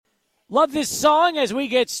Love this song as we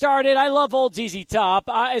get started. I love old ZZ Top.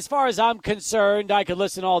 As far as I'm concerned, I could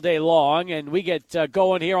listen all day long, and we get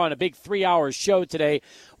going here on a big 3-hour show today.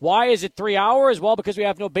 Why is it 3 hours? Well, because we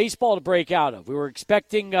have no baseball to break out of. We were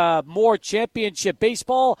expecting more championship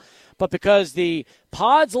baseball, but because the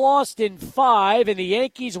Pods lost in 5 and the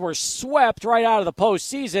Yankees were swept right out of the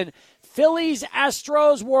postseason,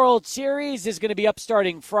 Phillies-Astros World Series is going to be up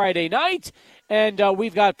starting Friday night. And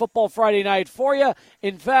we've got Football Friday night for you.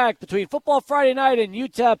 In fact, between Football Friday night and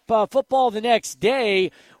UTEP football the next day,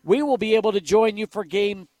 we will be able to join you for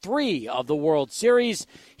Game 3 of the World Series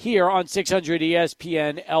here on 600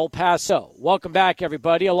 ESPN El Paso. Welcome back,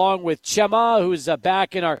 everybody, along with Chema, who's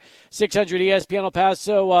back in our 600 ESPN El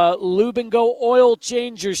Paso Lube and Go Oil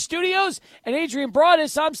Changer Studios, and Adrian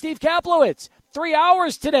Broadus. I'm Steve Kaplowitz. 3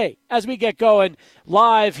 hours today as we get going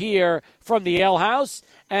live here from the Ale House.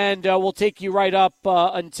 And we'll take you right up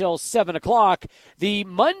until 7 o'clock. The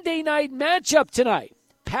Monday night matchup tonight,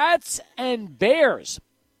 Pats and Bears.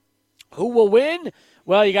 Who will win?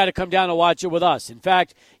 Well, you got to come down and watch it with us. In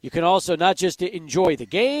fact, you can also not just enjoy the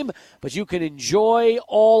game, but you can enjoy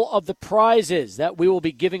all of the prizes that we will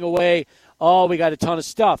be giving away. Oh, we got a ton of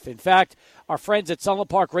stuff. In fact, our friends at Sunland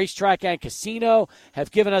Park Racetrack and Casino have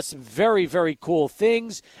given us some very, very cool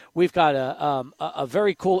things. We've got a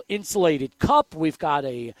very cool insulated cup. We've got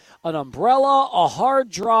an umbrella, a hard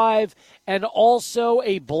drive, and also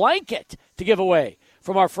a blanket to give away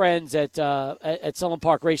from our friends at Sunland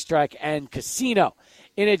Park Racetrack and Casino.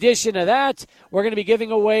 In addition to that, we're going to be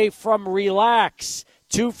giving away from Relax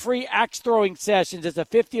 2 free axe throwing sessions. It's a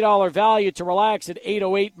 $50 value to Relax at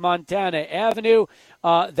 808 Montana Avenue.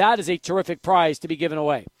 That is a terrific prize to be given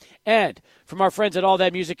away. And from our friends at All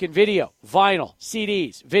That Music and Video, vinyl,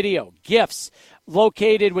 CDs, video, gifts,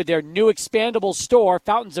 located with their new expandable store,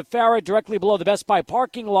 Fountains of Farah, directly below the Best Buy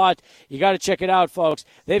parking lot. You got to check it out, folks.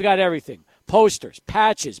 They've got everything. Posters,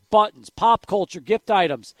 patches, buttons, pop culture, gift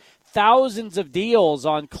items. Thousands of deals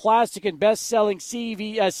on classic and best-selling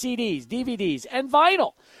CDs, DVDs, and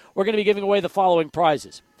vinyl. We're going to be giving away the following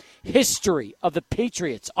prizes. History of the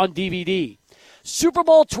Patriots on DVD. Super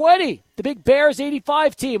Bowl 20, the big Bears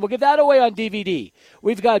 85 team. We'll give that away on DVD.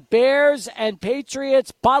 We've got Bears and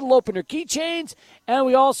Patriots bottle opener keychains, and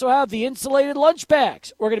we also have the insulated lunch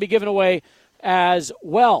bags we're going to be giving away as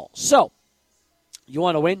well. So, you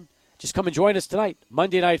want to win? Just come and join us tonight.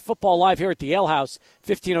 Monday Night Football live here at the Ale House,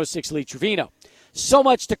 1506 Lee Trevino. So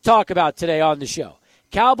much to talk about today on the show.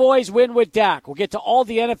 Cowboys win with Dak. We'll get to all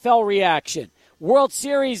the NFL reaction. World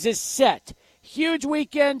Series is set. Huge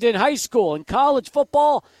weekend in high school and college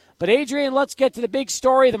football. But, Adrian, let's get to the big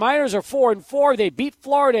story. The Miners are 4-4. They beat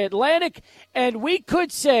Florida Atlantic. And we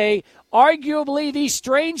could say arguably the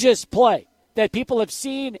strangest play that people have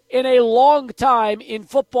seen in a long time in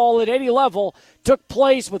football at any level took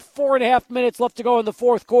place with 4.5 minutes left to go in the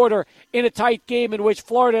fourth quarter in a tight game in which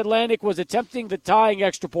Florida Atlantic was attempting the tying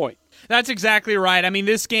extra point. That's exactly right. I mean,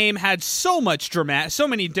 this game had so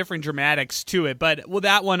many different dramatics to it, but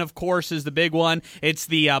that one, of course, is the big one. It's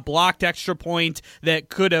the blocked extra point that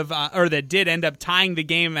could have, or that did end up tying the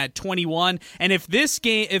game at 21. And if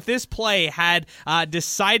this play had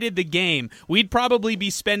decided the game, we'd probably be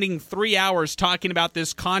spending 3 hours talking about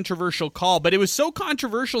this controversial call. But it was so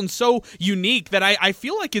controversial and so unique that I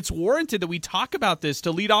feel like it's warranted that we talk about this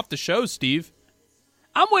to lead off the show, Steve.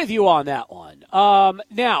 I'm with you on that one.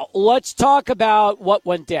 Now, let's talk about what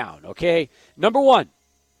went down, okay? Number one,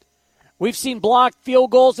 we've seen blocked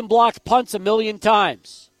field goals and blocked punts a million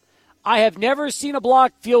times. I have never seen a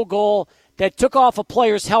blocked field goal that took off a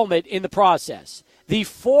player's helmet in the process. The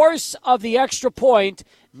force of the extra point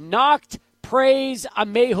knocked Praise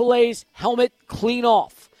Amehule's helmet clean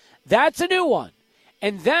off. That's a new one.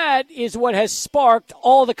 And that is what has sparked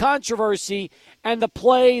all the controversy and the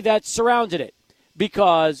play that surrounded it.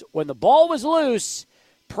 Because when the ball was loose,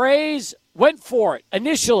 Praise went for it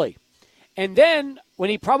initially. And then when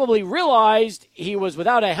he probably realized he was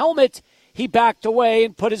without a helmet, he backed away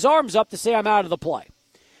and put his arms up to say, I'm out of the play.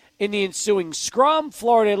 In the ensuing scrum,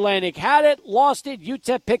 Florida Atlantic had it, lost it,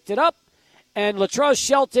 UTEP picked it up, and Latrell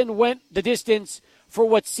Shelton went the distance for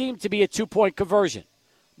what seemed to be a 2-point conversion.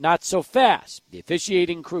 Not so fast. The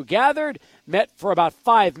officiating crew gathered, met for about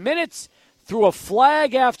 5 minutes, threw a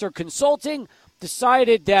flag after consulting,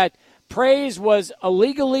 decided that Praise was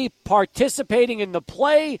illegally participating in the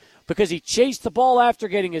play because he chased the ball after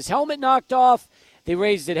getting his helmet knocked off. They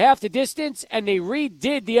raised it half the distance, and they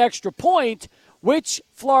redid the extra point, which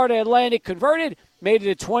Florida Atlantic converted, made it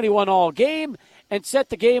a 21-all game, and set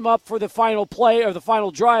the game up for the final play, or the final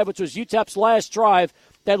drive, which was UTEP's last drive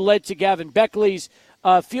that led to Gavin Beckley's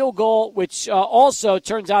field goal, which also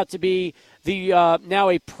turns out to be the now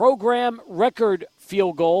a program record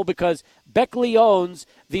field goal because Beckley owns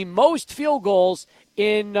the most field goals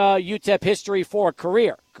in UTEP history for a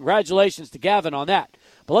career. Congratulations to Gavin on that.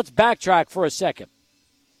 But let's backtrack for a second.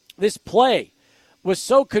 This play was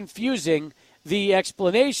so confusing, the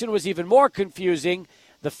explanation was even more confusing.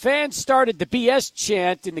 The fans started the BS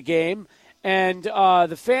chant in the game, and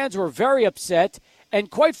the fans were very upset. And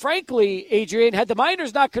quite frankly, Adrian, had the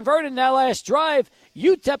Miners not converted in that last drive,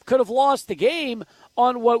 UTEP could have lost the game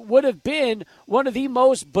on what would have been one of the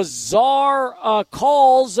most bizarre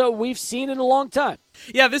calls we've seen in a long time.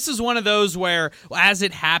 Yeah, this is one of those where, as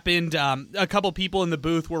it happened, a couple people in the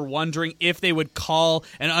booth were wondering if they would call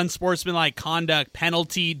an unsportsmanlike conduct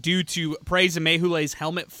penalty due to Praise Emehule's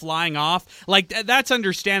helmet flying off. Like, that's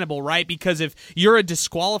understandable, right? Because if you're a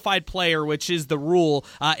disqualified player, which is the rule,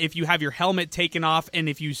 if you have your helmet taken off and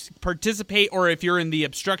if you participate or if you're in the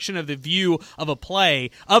obstruction of the view of the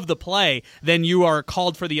play, then you are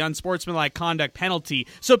called for the unsportsmanlike conduct penalty.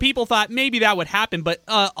 So people thought maybe that would happen, but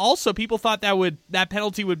also people thought that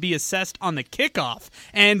penalty would be assessed on the kickoff,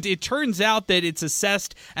 and it turns out that it's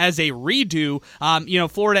assessed as a redo.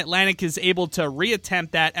 Florida Atlantic is able to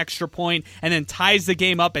reattempt that extra point and then ties the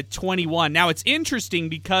game up at 21. Now, it's interesting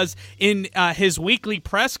because in his weekly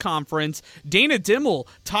press conference, Dana Dimmel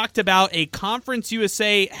talked about a Conference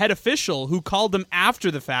USA head official who called him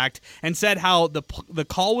after the fact and said how the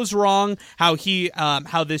call was wrong, how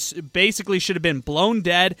this basically should have been blown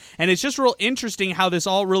dead, and it's just real interesting how this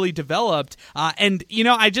all really developed. And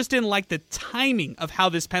I just didn't like the timing of how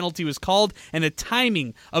this penalty was called and the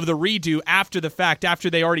timing of the redo after the fact, after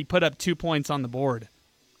they already put up 2 points on the board.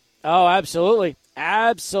 Oh, absolutely.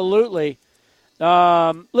 Absolutely.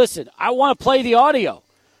 Listen, I want to play the audio.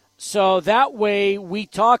 So that way we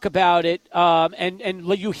talk about it and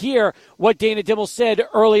let you hear what Dana Dimmel said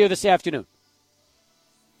earlier this afternoon.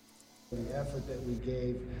 The effort that we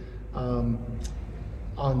gave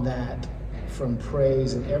on that from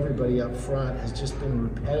Praise and everybody up front has just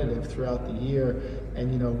been repetitive throughout the year.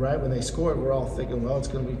 And, right when they scored, we're all thinking, well, it's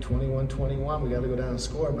going to be 21-21. We got to go down and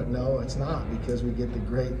score. But no, it's not, because we get the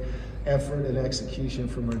great effort and execution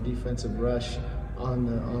from our defensive rush on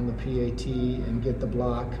the PAT and get the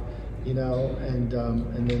block, and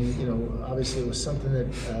then, obviously it was something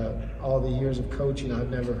that all the years of coaching,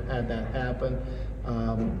 I've never had that happen.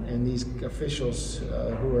 And these officials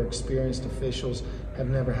who are experienced officials have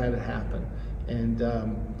never had it happen. And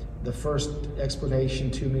the first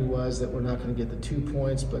explanation to me was that we're not going to get the 2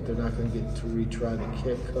 points, but they're not going to get to retry the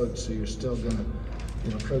kick, coach. So you're still going to,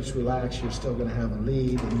 coach, relax. You're still going to have a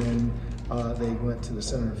lead. And then they went to the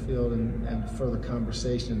center of the field and further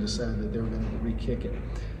conversation and decided that they were going to re-kick it.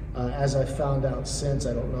 As I found out since,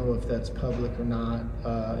 I don't know if that's public or not,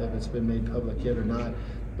 if it's been made public yet or not,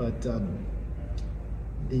 but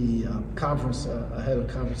the conference, head of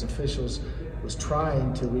conference officials, was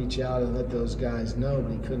trying to reach out and let those guys know,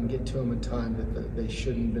 but he couldn't get to them in time that they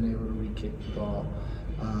shouldn't have been able to re-kick the ball.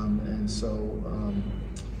 And so,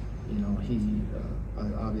 he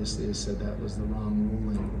obviously has said that was the wrong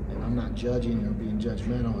ruling. And I'm not judging or being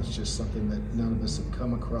judgmental. It's just something that none of us have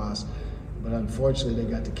come across. But unfortunately, they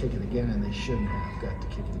got to kick it again, and they shouldn't have got to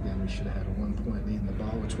kick it again. We should have had a 1 point lead in the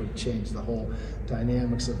ball, which would have changed the whole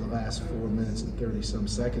dynamics of the last 4 minutes and 30-some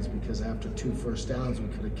seconds, because after 2 first downs, we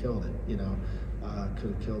could have killed it,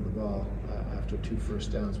 could have killed the ball after 2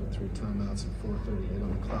 first downs with 3 timeouts and 4:38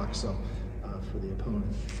 on the clock, so for the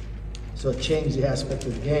opponent. So it changed the aspect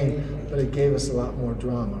of the game, but it gave us a lot more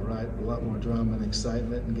drama, right? A lot more drama and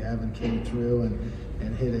excitement, and Gavin came through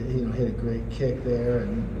and hit a great kick there,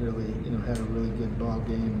 and really, had a really good ball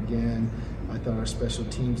game again. I thought our special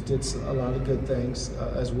teams did a lot of good things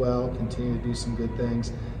as well, continue to do some good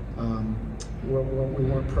things. We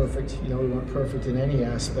weren't perfect, we weren't perfect in any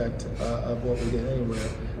aspect of what we did anywhere,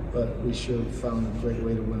 but we sure found a great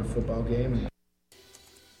way to win a football game.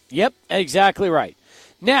 Yep, exactly right.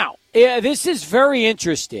 Now, this is very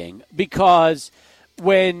interesting because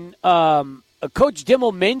when Coach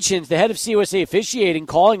Dimmel mentions the head of CUSA officiating,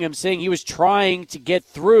 calling him, saying he was trying to get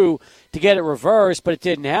through to get it reversed, but it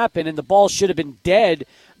didn't happen, and the ball should have been dead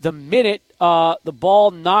the minute the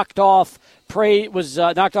ball knocked off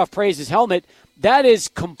Praise's helmet. That is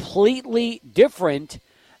completely different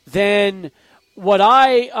than what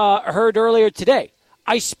I heard earlier today.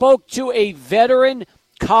 I spoke to a veteran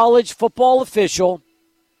college football official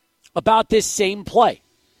about this same play,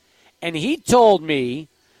 and he told me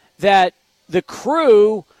that the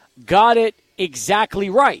crew got it exactly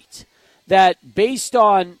right, that based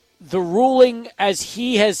on the ruling as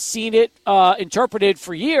he has seen it interpreted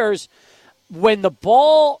for years, when the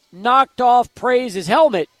ball knocked off Praise's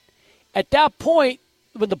helmet, at that point,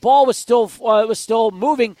 the ball was still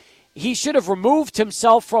moving, he should have removed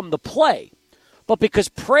himself from the play. But because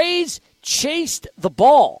Praise chased the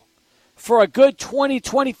ball for a good 20,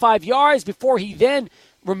 25 yards before he then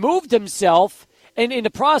removed himself, and in the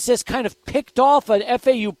process kind of picked off an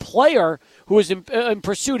FAU player who was in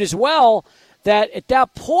pursuit as well, that at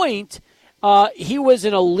that point he was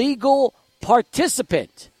an illegal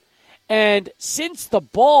participant. And since the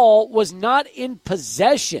ball was not in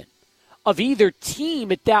possession of either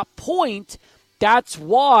team at that point, that's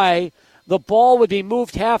why the ball would be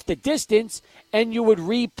moved half the distance and you would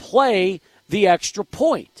replay the extra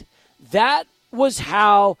point. That was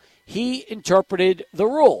how he interpreted the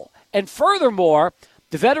rule. And furthermore,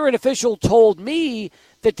 the veteran official told me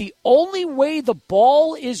that the only way the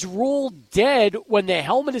ball is ruled dead when the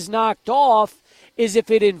helmet is knocked off is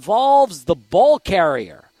if it involves the ball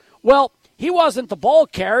carrier. Well, he wasn't the ball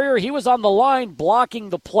carrier. He was on the line blocking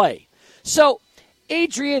the play. So,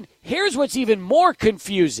 Adrian, here's what's even more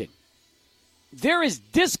confusing. There is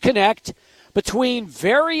disconnect between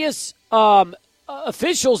various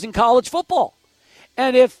officials in college football.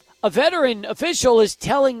 And if a veteran official is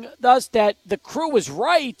telling us that the crew was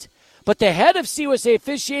right, but the head of CUSA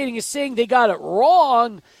officiating is saying they got it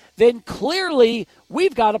wrong, then clearly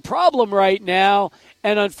we've got a problem right now.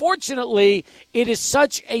 And unfortunately, it is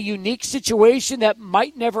such a unique situation that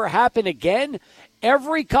might never happen again.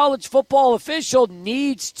 Every college football official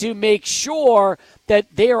needs to make sure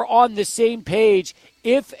that they are on the same page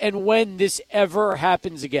if and when this ever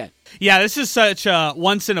happens again. Yeah, this is such a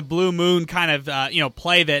once-in-a-blue-moon kind of,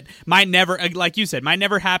 play that might never, like you said, might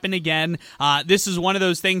never happen again. This is one of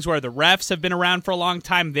those things where the refs have been around for a long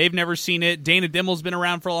time. They've never seen it. Dana Dimel's been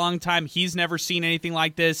around for a long time. He's never seen anything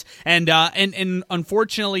like this. And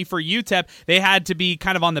unfortunately for UTEP, they had to be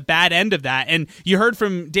kind of on the bad end of that. And you heard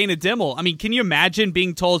from Dana Dimel. I mean, can you imagine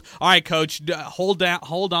being told, all right, coach, hold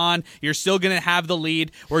on. You're still going to have the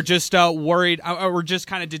lead. We're just worried. We're just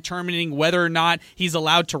kind of determining whether or not he's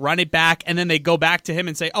allowed to run it back, and then they go back to him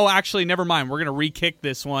and say, oh, actually, never mind, we're going to re-kick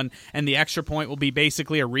this one, and the extra point will be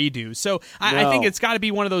basically a redo. So I think it's got to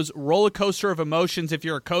be one of those roller coaster of emotions if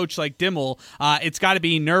you're a coach like Dimel. It's got to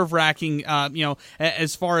be nerve-wracking,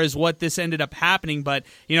 as far as what this ended up happening. But,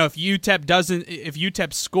 if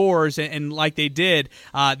UTEP scores, and like they did,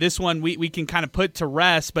 this one we can kind of put to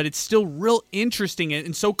rest, but it's still real interesting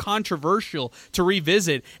and so controversial to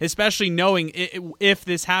revisit, especially knowing if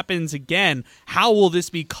this happens again, how will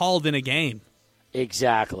this be called in a game?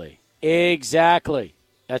 Exactly. That's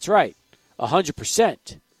right.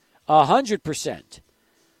 100%. 100%.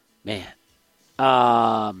 Man.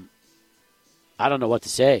 I don't know what to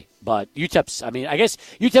say, but I guess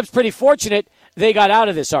UTEP's pretty fortunate they got out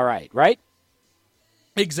of this all right?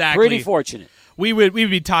 Exactly. Pretty fortunate. We would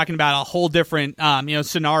be talking about a whole different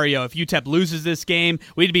scenario. If UTEP loses this game,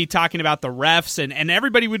 we'd be talking about the refs, and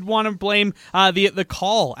everybody would want to blame the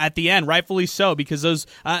call at the end, rightfully so, because those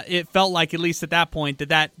it felt like, at least at that point,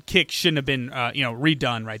 that kick shouldn't have been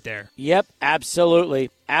redone right there. Yep, absolutely.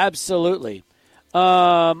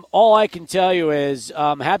 All I can tell you is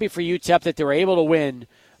I'm happy for UTEP that they were able to win,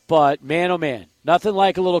 but man, oh man, nothing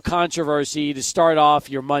like a little controversy to start off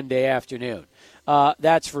your Monday afternoon.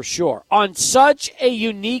 That's for sure. On such a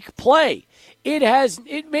unique play,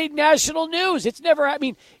 it made national news.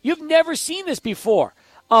 You've never seen this before.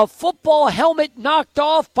 A football helmet knocked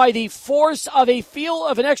off by the force of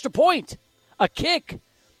an extra point, a kick.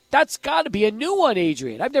 That's got to be a new one,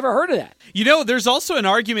 Adrian. I've never heard of that. There's also an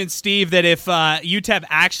argument, Steve, that if UTEP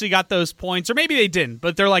actually got those points, or maybe they didn't,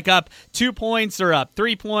 but they're like up 2 points or up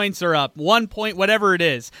 3 points or up 1 point, whatever it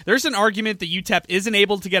is. There's an argument that UTEP isn't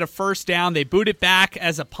able to get a first down. They boot it back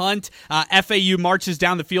as a punt. FAU marches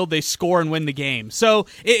down the field. They score and win the game. So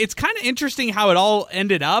it's kind of interesting how it all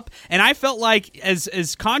ended up. And I felt like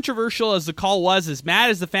as controversial as the call was, as mad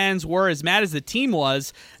as the fans were, as mad as the team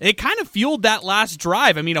was, it kind of fueled that last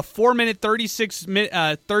drive. I mean, a 4-minute,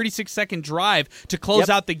 36-second drive to close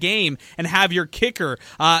out the game and have your kicker,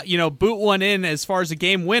 boot one in as far as a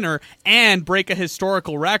game winner and break a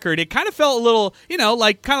historical record. It kind of felt a little,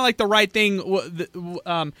 like the right thing,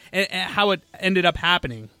 and how it ended up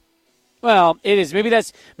happening. Well, it is. Maybe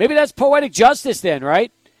that's poetic justice then,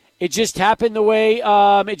 right? It just happened the way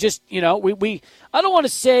it just, I don't want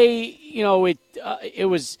to say, it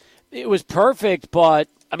was perfect, but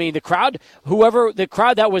I mean, the crowd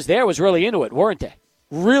that was there was really into it, weren't they?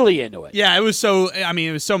 Really into it. Yeah, it was so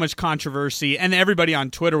much controversy, and everybody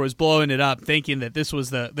on Twitter was blowing it up, thinking that this was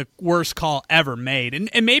the worst call ever made.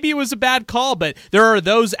 And maybe it was a bad call, but there are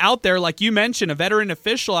those out there, like you mentioned, a veteran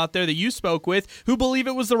official out there that you spoke with, who believe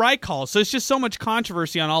it was the right call. So it's just so much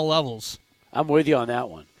controversy on all levels. I'm with you on that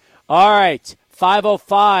one. All right.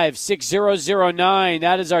 505-6009.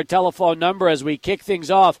 That is our telephone number as we kick things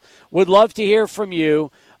off. Would love to hear from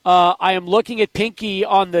you. I am looking at Pinky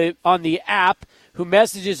on the app, who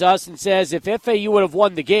messages us and says, if FAU would have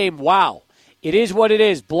won the game, wow. It is what it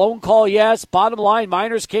is. Blown call, yes. Bottom line,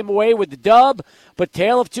 Miners came away with the dub, but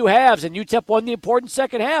tale of two halves, and UTEP won the important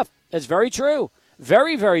second half. That's very true.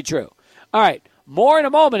 Very, very true. All right. More in a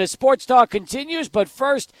moment as Sports Talk continues, but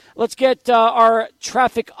first, let's get our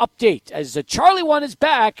traffic update as Charlie One is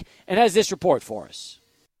back and has this report for us.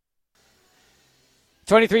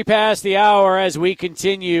 23 past the hour as we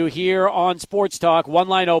continue here on Sports Talk. One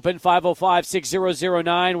line open,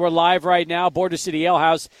 505-6009. We're live right now, Border City Ale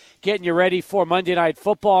House, getting you ready for Monday Night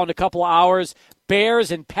Football in a couple of hours.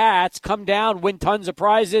 Bears and Pats come down, win tons of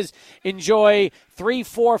prizes, enjoy $3,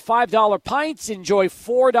 $4, $5 pints, enjoy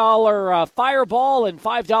 $4 Fireball and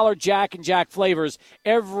 $5 Jack and Jack flavors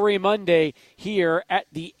every Monday here at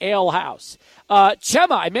the Ale House.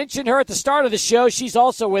 Chema, I mentioned her at the start of the show. She's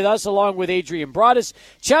also with us along with Adrian Broadus.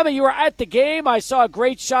 Chema, you were at the game. I saw a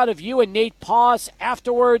great shot of you and Nate Poss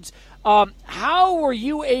afterwards. How were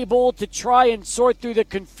you able to try and sort through the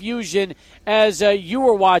confusion as you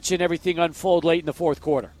were watching everything unfold late in the fourth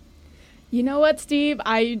quarter? You know what, Steve?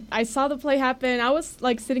 I saw the play happen. I was,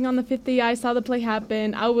 sitting on the 50. I saw the play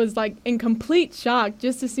happen. I was, in complete shock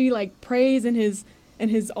just to see, Praise and his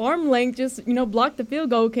arm length just, block the field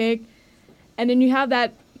goal kick. And then you have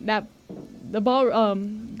the ball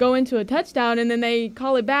go into a touchdown, and then they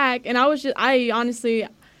call it back. And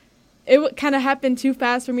it kind of happened too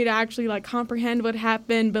fast for me to actually, comprehend what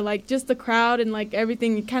happened. But, just the crowd and,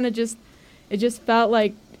 everything, it just felt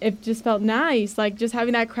nice, just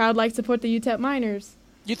having that crowd support the UTEP Miners.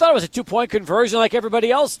 You thought it was a 2-point conversion like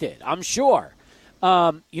everybody else did, I'm sure.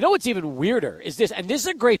 You know what's even weirder is this, and this is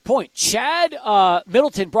a great point. Chad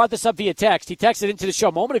Middleton brought this up via text. He texted into the show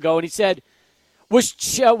a moment ago, and he said, was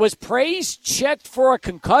Praise checked for a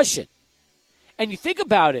concussion? And you think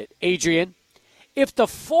about it, Adrian, if the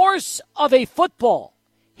force of a football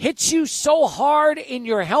hits you so hard in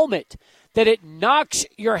your helmet that it knocks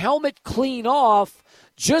your helmet clean off,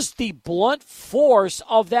 just the blunt force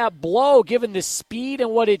of that blow, given the speed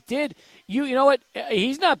and what it did, you know what?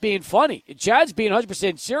 He's not being funny. Chad's being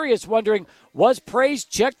 100% serious, wondering, was Praise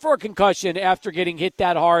checked for a concussion after getting hit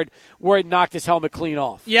that hard where it knocked his helmet clean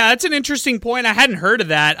off? Yeah, that's an interesting point. I hadn't heard of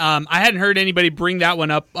that. I hadn't heard anybody bring that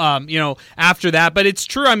one up, after that. But it's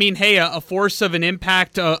true. I mean, hey, a force of an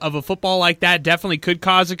impact of a football like that definitely could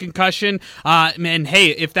cause a concussion. And,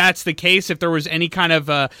 hey, if that's the case, if there was any kind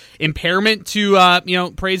of impairment to,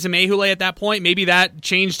 Praise Amaewhule at that point, maybe that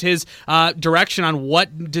changed his direction on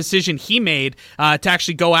what decision he made to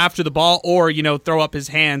actually go after the ball or, throw up his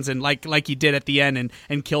hands and like he did at the end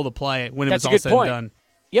and kill the play when it was all said and done.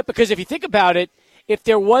 Yeah, because if you think about it, if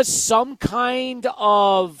there was some kind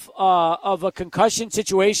of a concussion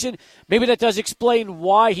situation, maybe that does explain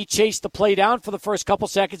why he chased the play down for the first couple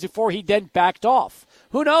seconds before he then backed off.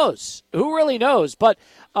 Who knows? Who really knows? But,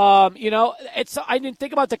 I didn't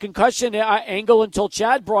think about the concussion angle until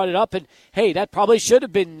Chad brought it up, and, hey, that probably should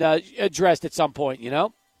have been addressed at some point,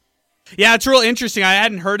 Yeah, it's real interesting. I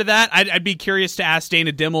hadn't heard of that. I'd be curious to ask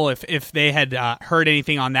Dana Dimmel if they had heard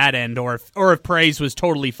anything on that end or if Praise was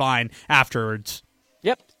totally fine afterwards.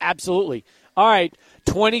 Yep, absolutely. All right,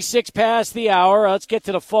 26 past the hour. Let's get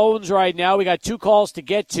to the phones right now. We got 2 calls to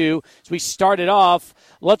get to as we started off.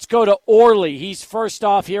 Let's go to Orly. He's first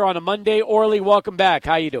off here on a Monday. Orly, welcome back.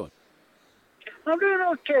 How you doing? I'm doing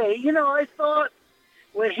okay. I thought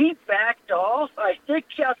when he backed off, I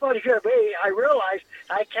thought he could have. I realized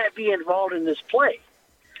I can't be involved in this play.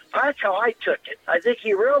 That's how I took it. I think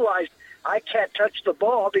he realized I can't touch the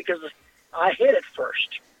ball because I hit it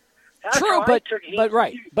first. That's true,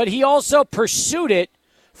 but he also pursued it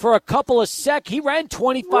for a couple of seconds. He ran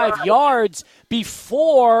 25 yards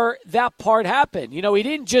before that part happened. He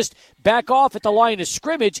didn't just back off at the line of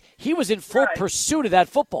scrimmage. He was in full pursuit of that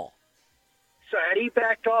football. So had he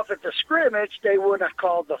backed off at the scrimmage, they wouldn't have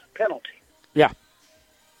called the penalty. Yeah.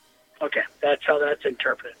 Okay, that's how that's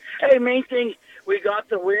interpreted. Hey, main thing, we got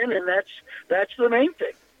the win, and that's the main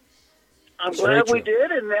thing. I'm glad we did,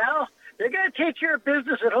 and now they got to take care of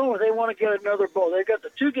business at home if they want to get another bowl. They've got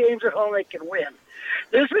the 2 games at home they can win.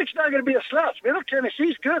 This week's not going to be a slouch. Middle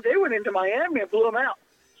Tennessee's good. They went into Miami and blew them out.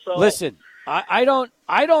 So listen, I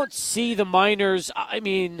don't see the Miners. I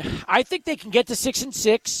mean, I think they can get to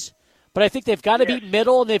 6-6. But I think they've got to beat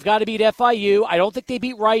Middle and they've got to beat FIU. I don't think they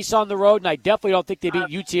beat Rice on the road, and I definitely don't think they beat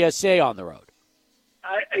UTSA on the road.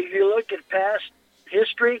 If you look at past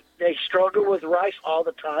history, they struggle with Rice all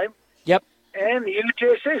the time. Yep. And the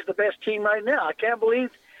UTSA is the best team right now. I can't believe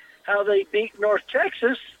how they beat North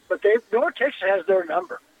Texas, but North Texas has their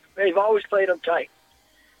number. They've always played them tight.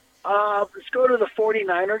 Let's go to the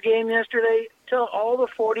 49er game yesterday. Tell all the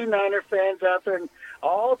 49er fans out there and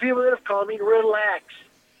all the people that have called me, relax.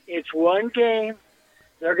 It's one game.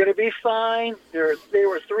 They're going to be fine. They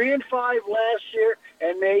were 3-5 last year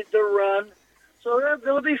and made the run. So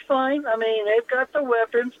they'll be fine. I mean, they've got the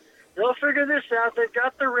weapons. They'll figure this out. They've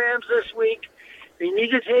got the Rams this week. They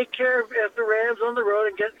need to take care of the Rams on the road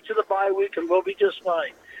and get to the bye week, and we'll be just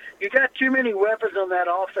fine. You got too many weapons on that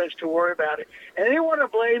offense to worry about it. And they want to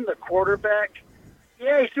blame the quarterback.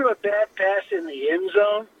 Yeah, he threw a bad pass in the end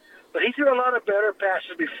zone, but he threw a lot of better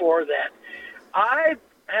passes before that. I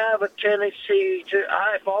have a tendency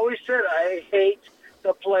I've always said I hate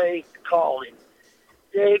the play calling.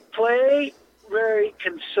 They play very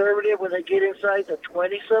conservative when they get inside the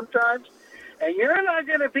 20 sometimes, and you're not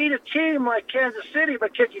going to beat a team like Kansas City by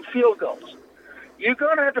kicking field goals. You're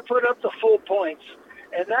going to have to put up the full points,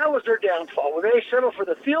 and that was their downfall. When they settled for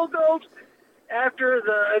the field goals after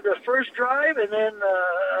the first drive and then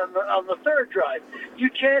on the third drive, you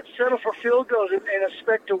can't settle for field goals and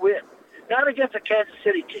expect to win. Not against a Kansas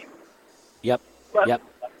City team. Yep. But yep.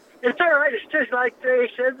 It's all right. It's just like they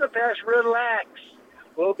said in the past, relax.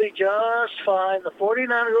 We'll be just fine. The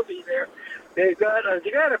 49ers will be there. They got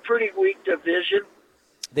a pretty weak division.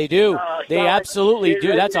 They do. They absolutely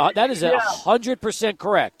do. That is 100%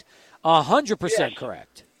 correct. 100%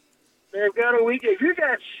 correct. They've got a week. If you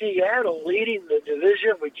got Seattle leading the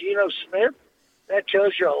division with Geno Smith, that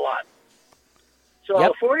tells you a lot. So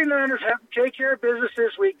the 49ers have to take care of business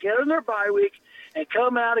this week, get in their bye week, and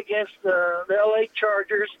come out against the L.A.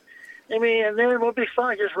 Chargers. I mean, and then we'll be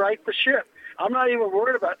fine. Just right the ship. I'm not even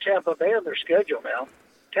worried about Tampa Bay on their schedule now.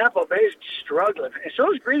 Tampa Bay is struggling, and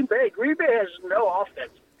so is Green Bay. Green Bay has no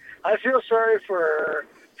offense. I feel sorry for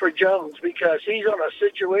Jones because he's on a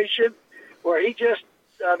situation where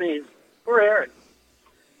poor Aaron.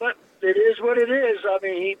 But it is what it is. I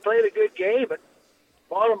mean, he played a good game, but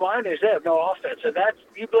bottom line is they have no offense, and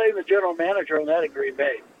you blame the general manager on that in Green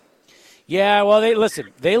Bay. Yeah, well, they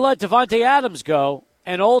let Devontae Adams go,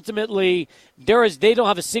 and ultimately they don't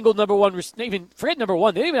have a single number one. Even forget number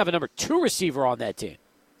one, they don't even have a number two receiver on that team.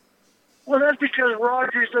 Well, that's because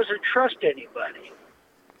Rodgers doesn't trust anybody.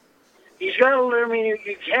 He's got to learn. I mean,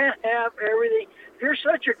 you can't have everything. If you're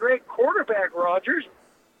such a great quarterback, Rodgers,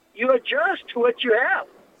 you adjust to what you have.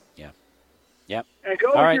 Yep. And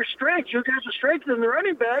go with your strengths. You got the strength in the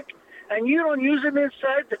running back, and you don't use them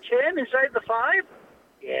inside the 10, inside the 5?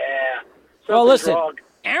 Yeah. Well, listen, wrong.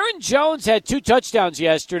 Aaron Jones had 2 touchdowns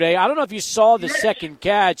yesterday. I don't know if you saw the second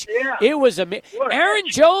catch. Yeah. It was Aaron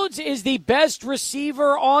Jones is the best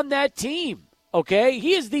receiver on that team, okay?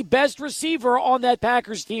 He is the best receiver on that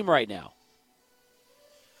Packers team right now.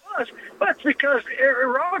 But it's because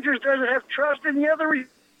Rodgers doesn't have trust in the other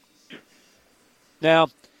Now,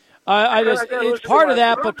 it's part of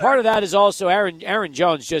that, but part of that is also Aaron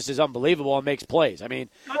Jones just is unbelievable and makes plays. I mean,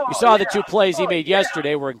 you saw the 2 plays he made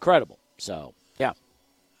yesterday were incredible. So, yeah.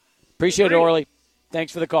 Appreciate it, Orly.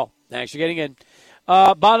 Thanks for the call. Thanks for getting in.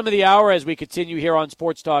 Bottom of the hour as we continue here on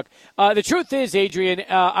Sports Talk. The truth is, Adrian,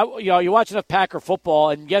 you watch enough Packer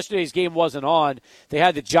football, and yesterday's game wasn't on. They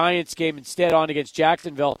had the Giants game instead on against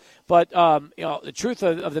Jacksonville. But, the truth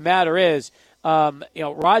of the matter is,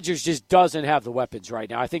 Rodgers just doesn't have the weapons right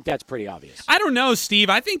now. I think that's pretty obvious. I don't know, Steve.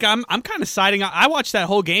 I think I'm kind of siding. I watched that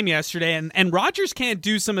whole game yesterday, and Rodgers can't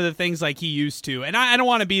do some of the things like he used to. And I don't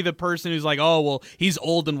want to be the person who's like, oh, well, he's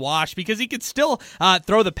old and washed, because he could still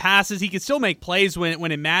throw the passes. He could still make plays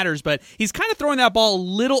when it matters, but he's kind of throwing that ball a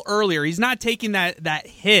little earlier. He's not taking that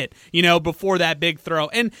hit, before that big throw.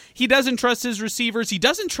 And he doesn't trust his receivers. He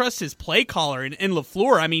doesn't trust his play caller in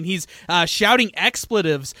LaFleur. I mean, he's shouting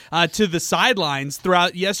expletives to the sidelines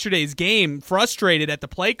throughout yesterday's game, frustrated at the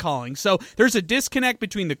play calling. So there's a disconnect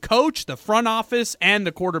between the coach, the front office, and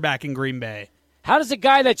the quarterback in Green Bay. How does a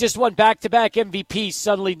guy that just won back-to-back MVPs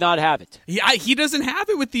suddenly not have it? Yeah, he doesn't have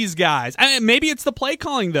it with these guys. Maybe it's the play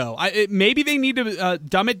calling, though. Maybe they need to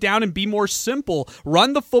dumb it down and be more simple.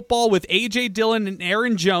 Run the football with A.J. Dillon and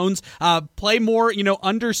Aaron Jones. Play more,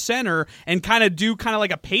 under center, and kind of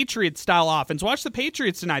like a Patriots-style offense. Watch the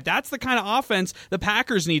Patriots tonight. That's the kind of offense the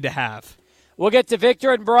Packers need to have. We'll get to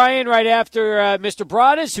Victor and Brian right after Mr.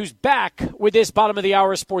 Broadus, who's back with this bottom of the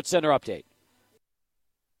hour Sports Center update.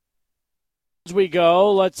 As we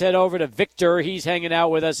go, let's head over to Victor. He's hanging out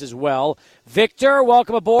with us as well. Victor,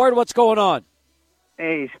 welcome aboard. What's going on?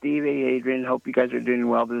 Hey, Steve. Hey, Adrian. Hope you guys are doing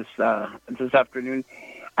well this afternoon.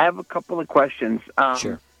 I have a couple of questions.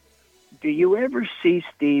 Sure. Do you ever see,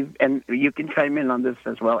 Steve, and you can chime in on this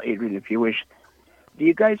as well, Adrian, if you wish. Do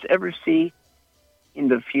you guys ever see in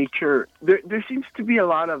the future, there seems to be a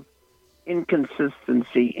lot of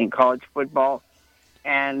inconsistency in college football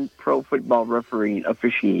and pro football refereeing,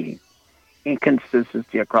 officiating.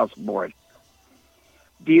 Inconsistency across the board.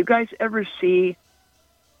 Do you guys ever see,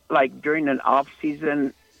 like during an off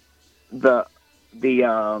season, the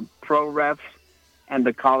pro refs and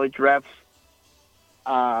the college refs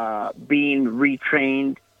being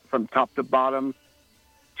retrained from top to bottom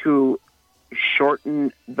to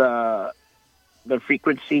shorten the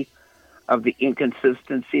frequency of the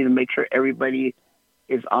inconsistency to make sure everybody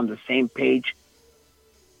is on the same page?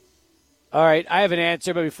 All right, I have an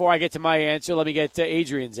answer, but before I get to my answer, let me get to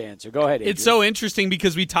Adrian's answer. Go ahead, Adrian. It's so interesting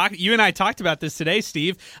because you and I talked about this today,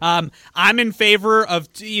 Steve. I'm in favor of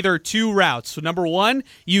either two routes. So number one,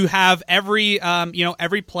 you have every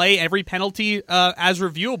play, every penalty as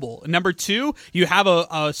reviewable. Number two, you have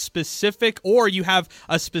a specific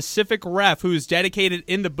ref who is dedicated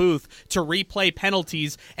in the booth to replay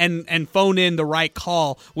penalties and phone in the right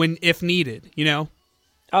call if needed.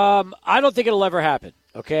 I don't think it'll ever happen.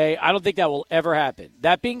 Okay, I don't think that will ever happen.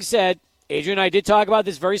 That being said, Adrian and I did talk about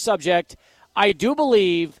this very subject. I do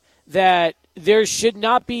believe that there should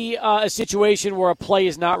not be a situation where a play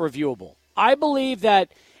is not reviewable. I believe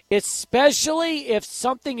that especially if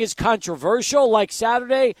something is controversial like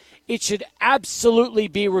Saturday, it should absolutely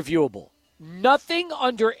be reviewable. Nothing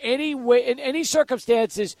under any way, in any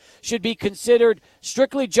circumstances, should be considered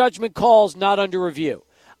strictly judgment calls not under review.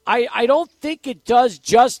 I don't think it does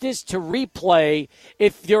justice to replay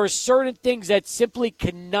if there are certain things that simply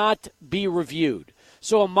cannot be reviewed.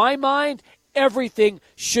 So in my mind, everything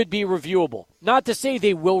should be reviewable. Not to say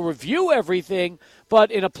they will review everything,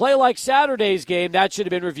 but in a play like Saturday's game, that should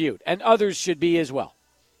have been reviewed, and others should be as well.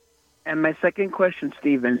 And my second question,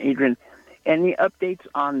 Steve and Adrian, any updates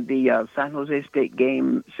on the San Jose State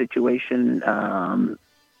game situation? I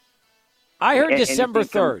heard December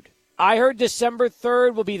 3rd. I heard December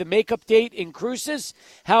 3rd will be the makeup date in Cruces.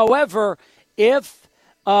 However, if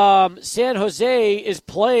San Jose is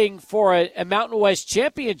playing for a Mountain West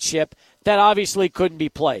championship, that obviously couldn't be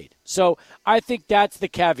played. So I think that's the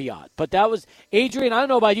caveat. But that was, Adrian, I don't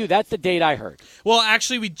know about you, that's the date I heard. Well,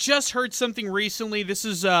 actually, we just heard something recently. This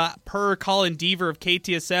is per Colin Deaver of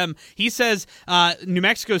KTSM. He says New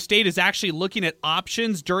Mexico State is actually looking at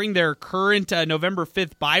options during their current November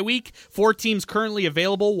 5th bye week. 4 teams currently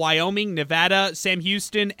available: Wyoming, Nevada, Sam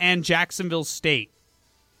Houston, and Jacksonville State.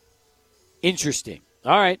 Interesting.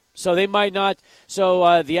 All right, so they might not.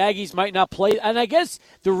 So the Aggies might not play, and I guess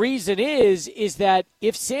the reason is that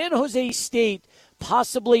if San Jose State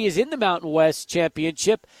possibly is in the Mountain West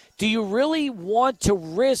Championship, do you really want to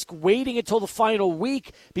risk waiting until the final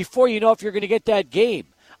week before you know if you're going to get that game?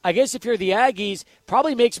 I guess if you're the Aggies,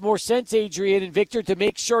 probably makes more sense, Adrian and Victor, to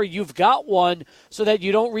make sure you've got one so that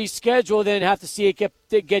you don't reschedule and then have to see it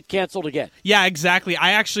get canceled again. Yeah, exactly.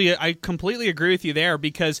 I completely agree with you there,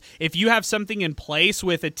 because if you have something in place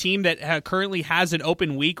with a team that currently has an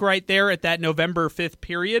open week right there at that November 5th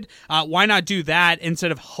period, why not do that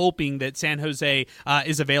instead of hoping that San Jose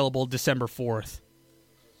is available December 4th?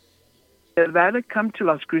 Did Nevada come to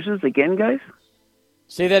Las Cruces again, guys?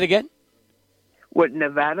 Say that again? Would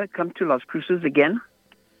Nevada come to Las Cruces again?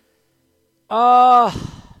 I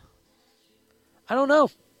don't know.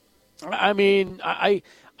 I mean, I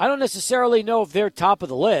don't necessarily know if they're top of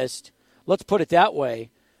the list. Let's put it that way.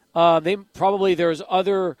 There's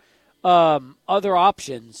other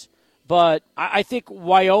options, but I think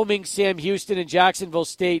Wyoming, Sam Houston, and Jacksonville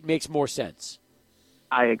State makes more sense.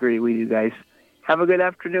 I agree with you guys. Have a good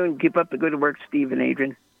afternoon. Keep up the good work, Steve and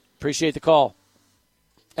Adrian. Appreciate the call.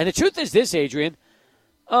 And the truth is this, Adrian.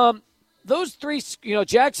 Those three,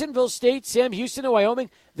 Jacksonville State, Sam Houston, and Wyoming,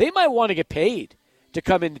 they might want to get paid to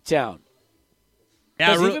come into town.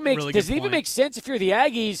 Yeah, does it even make sense if you're the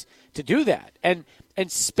Aggies to do that and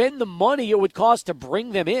spend the money it would cost to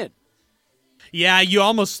bring them in? Yeah, you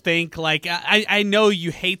almost think, like, I know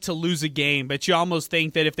you hate to lose a game, but you almost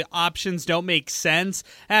think that if the options don't make sense,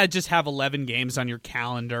 just have 11 games on your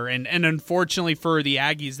calendar. And unfortunately for the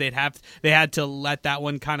Aggies, they had to let that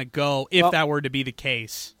one kind of go if that were to be the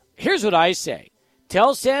case. Here's what I say.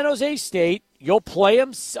 Tell San Jose State you'll play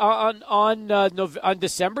them on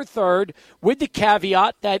December 3rd with the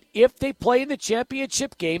caveat that if they play in the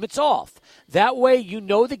championship game, it's off. That way you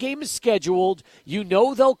know the game is scheduled. You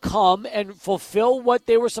know they'll come and fulfill what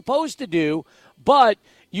they were supposed to do, but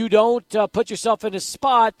you don't put yourself in a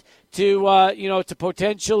spot to to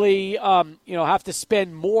potentially have to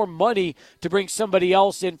spend more money to bring somebody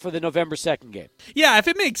else in for the November 2nd game. Yeah, if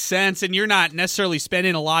it makes sense and you're not necessarily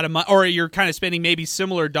spending a lot of money, or you're kind of spending maybe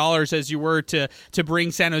similar dollars as you were to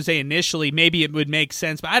bring San Jose initially, maybe it would make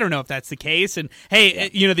sense. But I don't know if that's the case. And hey,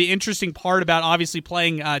 the interesting part about obviously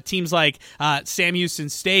playing teams like Sam Houston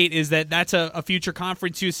State is that that's a future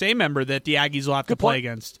Conference USA member that the Aggies will have to play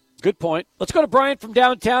against. Good point. Let's go to Brian from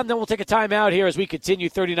downtown, then we'll take a timeout here as we continue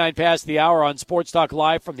 39 past the hour on Sports Talk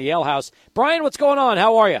Live from the Ale House. Brian, what's going on?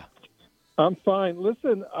 How are you? I'm fine.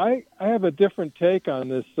 Listen, I have a different take on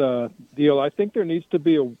this deal. I think there needs to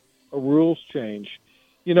be a rules change.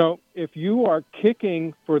 If you are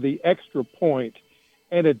kicking for the extra point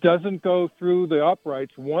and it doesn't go through the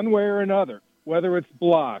uprights one way or another, whether it's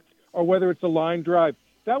blocked or whether it's a line drive,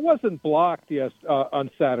 that wasn't blocked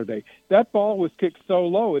on Saturday. That ball was kicked so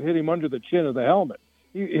low it hit him under the chin of the helmet.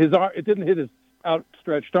 It didn't hit his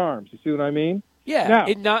outstretched arms. You see what I mean? Yeah,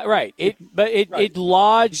 now, it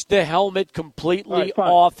lodged the helmet completely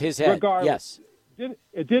off his head. Regardless, yes,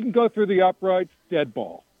 it didn't go through the uprights. Dead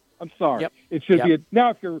ball. I'm sorry. Yep. It should be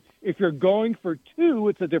now. If you're going for two,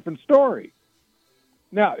 it's a different story.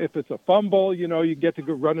 Now, if it's a fumble, you get to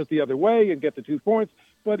go run it the other way and get the 2 points.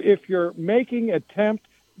 But if you're making attempt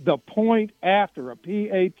the point after a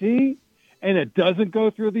PAT and it doesn't go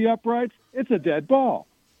through the uprights, it's a dead ball.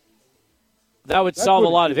 That would solve a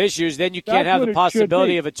lot of issues. Then you can't have the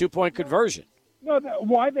possibility of a 2-point conversion. No,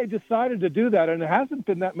 why they decided to do that, and it hasn't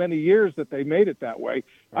been that many years that they made it that way.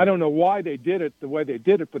 Right. I don't know why they did it the way they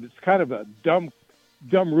did it, but it's kind of a dumb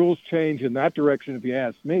rules change in that direction, if you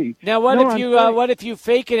ask me. Now, what if you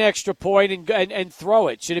fake an extra point and throw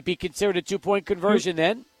it? Should it be considered a 2-point conversion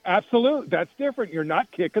then? Absolutely. That's different. You're not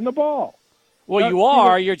kicking the ball. Well, you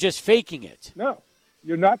are. You're just faking it. No,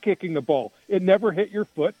 you're not kicking the ball. It never hit your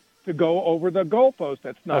foot to go over the goalpost.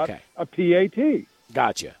 That's not a PAT.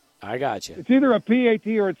 Gotcha. I gotcha. It's either a PAT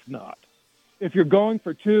or it's not. If you're going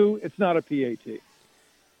for two, it's not a PAT.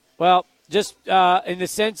 Well, just in the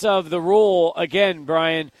sense of the rule, again,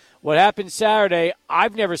 Brian, what happened Saturday,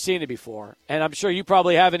 I've never seen it before, and I'm sure you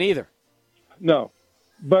probably haven't either. No.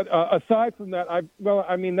 But aside from that,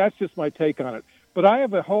 that's just my take on it. But I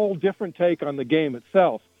have a whole different take on the game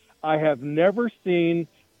itself. I have never seen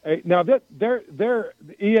now that they're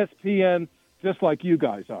ESPN, just like you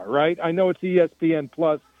guys are, right? I know it's ESPN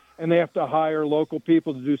Plus, and they have to hire local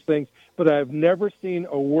people to do things, but I've never seen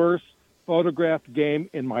a worse photographed game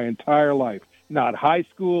in my entire life. Not high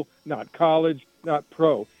school, not college, not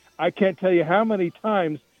pro. I can't tell you how many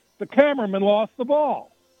times the cameraman lost the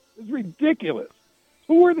ball. It's ridiculous.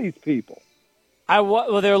 Who are these people?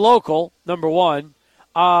 They're local, number one.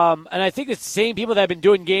 And I think it's the same people that have been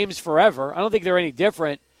doing games forever. I don't think they're any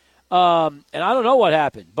different. And I don't know what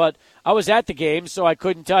happened, but I was at the game, so I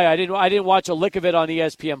couldn't tell you. I didn't watch a lick of it on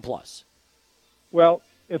ESPN Plus. Well,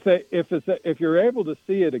 if you're able to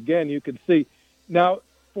see it again, you can see. Now,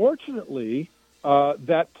 fortunately,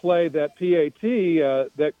 that play, that PAT,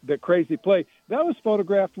 that crazy play, that was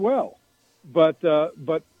photographed well. But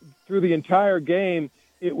through the entire game,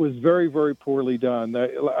 it was very, very poorly done.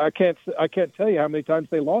 I can't tell you how many times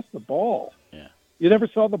they lost the ball. Yeah. You never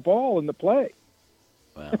saw the ball in the play.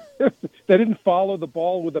 Wow. They didn't follow the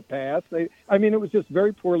ball with a pass. It was just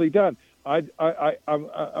very poorly done. I'm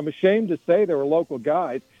ashamed to say they were local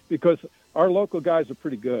guys because our local guys are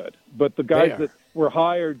pretty good, but the guys that were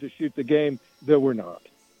hired to shoot the game, they were not.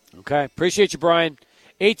 Okay. Appreciate you, Brian.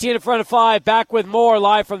 18 in front of 5, back with more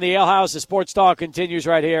live from the Ale House. The Sports Talk continues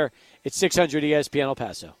right here. It's 600 ESPN El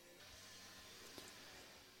Paso.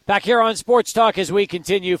 Back here on Sports Talk as we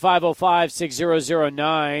continue,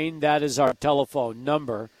 505-6009. That is our telephone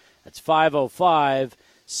number. That's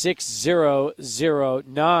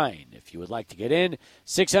 505-6009. If you would like to get in,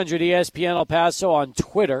 600 ESPN El Paso on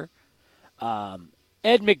Twitter.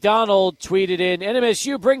 Ed McDonald tweeted in,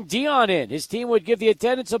 NMSU, bring Dion in. His team would give the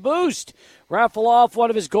attendance a boost. Raffle off one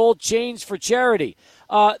of his gold chains for charity.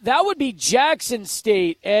 That would be Jackson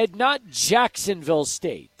State, Ed, not Jacksonville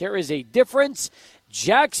State. There is a difference.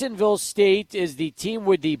 Jacksonville State is the team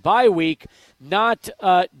with the bye week, not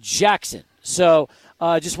Jackson. So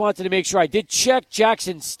just wanted to make sure I did check.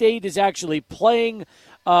 Jackson State is actually playing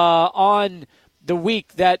on the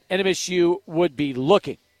week that NMSU would be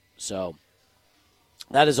looking. So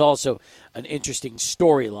that is also an interesting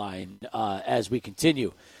storyline as we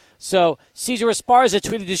continue. So Cesar Esparza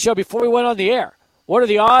tweeted the show before we went on the air. What are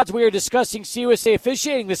the odds we are discussing CUSA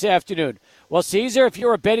officiating this afternoon? Well, Cesar, if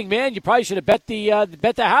you're a betting man, you probably should have bet the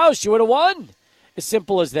house. You would have won. As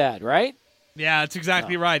simple as that, right? Yeah, that's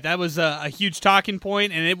exactly right. That was a huge talking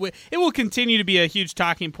point, and it will continue to be a huge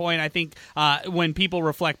talking point, I think, when people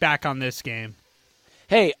reflect back on this game.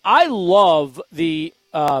 Hey, I love the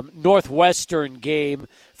Northwestern game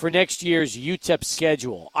for next year's UTEP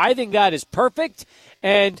schedule. I think that is perfect,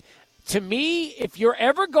 and to me, if you're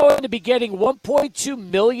ever going to be getting $1.2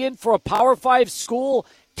 million for a Power 5 school,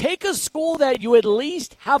 take a school that you at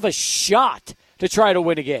least have a shot to try to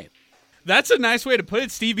win a game. That's a nice way to put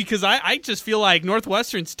it, Steve, because I just feel like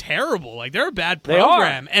Northwestern's terrible. Like, they're a bad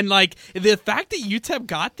program. And, like, the fact that UTEP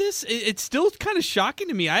got this, it's still kind of shocking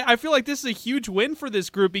to me. I feel like this is a huge win for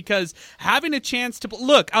this group because having a chance to –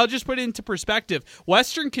 look, I'll just put it into perspective.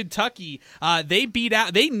 Western Kentucky,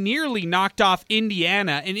 they nearly knocked off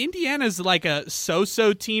Indiana, and Indiana's like a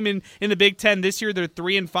so-so team in the Big Ten. This year they're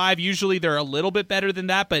 3-5. Usually they're a little bit better than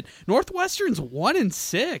that, but Northwestern's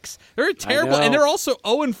 1-6. They're a terrible – and they're also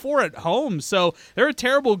 0-4 at home. So they're a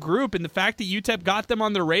terrible group, and the fact that UTEP got them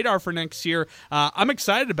on their radar for next year, I'm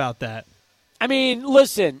excited about that. I mean,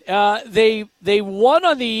 listen, they won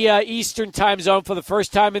on the Eastern time zone for the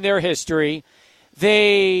first time in their history.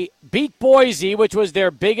 They beat Boise, which was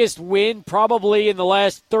their biggest win probably in the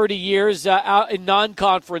last 30 years out in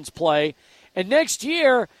non-conference play. And next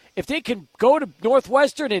year, if they can go to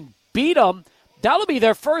Northwestern and beat them, that'll be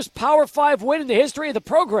their first Power 5 win in the history of the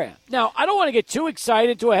program. Now, I don't want to get too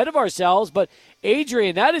excited, too ahead of ourselves, but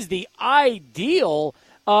Adrian, that is the ideal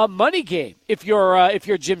money game if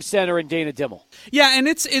you're Jim Center and Dana Dimmel. Yeah, and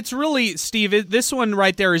it's really, Steve, this one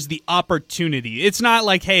right there is the opportunity. It's not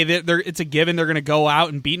like, hey, it's a given they're going to go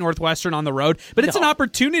out and beat Northwestern on the road, but it's an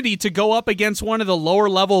opportunity to go up against one of the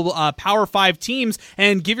lower-level Power 5 teams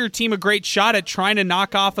and give your team a great shot at trying to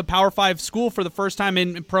knock off a Power 5 school for the first time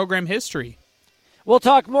in program history. We'll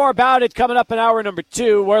talk more about it coming up in hour number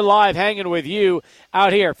 2. We're live hanging with you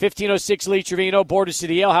out here, 1506 Lee Trevino, Border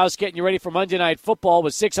City Ale House, getting you ready for Monday Night Football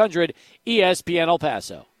with 600 ESPN El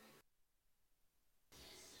Paso.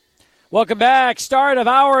 Welcome back. Start of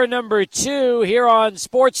hour number 2 here on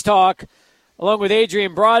Sports Talk, along with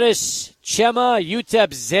Adrian Broadus, Chema,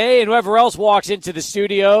 UTEP Zay, and whoever else walks into the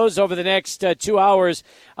studios over the next 2 hours.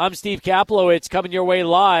 I'm Steve Kaplowitz, coming your way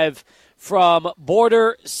live from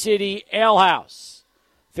Border City Ale House.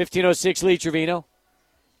 1506 Lee Trevino,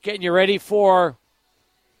 getting you ready for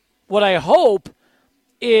what I hope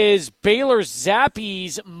is Baylor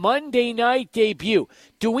Zappy's Monday night debut.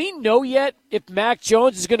 Do we know yet if Mac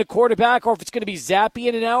Jones is going to quarterback or if it's going to be Zappy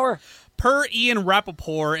in an hour? Per Ian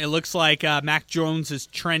Rappaport, it looks like Mac Jones is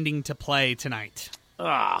trending to play tonight.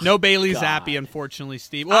 No Bailey Zappi, unfortunately,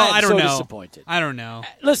 Steve. Well, I don't know. Disappointed. I don't know.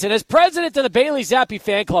 Listen, as president of the Bailey Zappi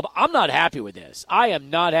fan club, I'm not happy with this. I am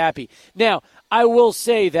not happy. Now, I will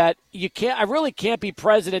say that I really can't be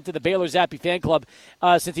president of the Baylor Zappi fan club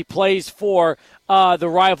since he plays for the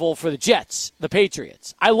rival for the Jets, the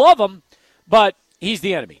Patriots. I love him, but he's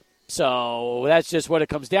the enemy. So that's just what it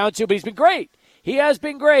comes down to. But he's been great. He has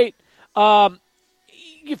been great.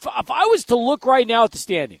 If I was to look right now at the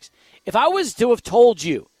standings, if I was to have told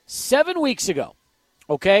you 7 weeks ago,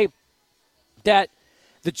 okay, that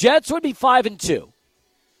the Jets would be 5-2,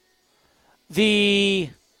 the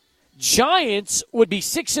Giants would be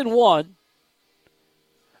 6-1,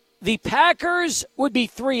 the Packers would be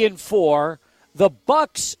 3-4, the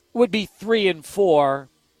Bucks would be 3-4,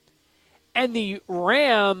 and the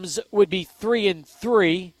Rams would be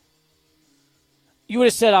 3-3, you would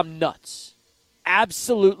have said I'm nuts.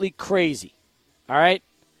 Absolutely crazy. All right?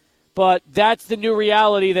 But that's the new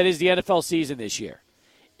reality that is the NFL season this year.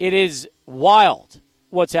 It is wild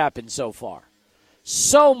what's happened so far.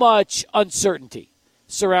 So much uncertainty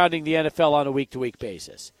surrounding the NFL on a week-to-week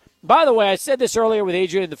basis. By the way, I said this earlier with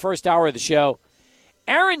Adrian in the first hour of the show.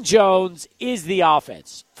 Aaron Jones is the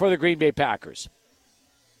offense for the Green Bay Packers.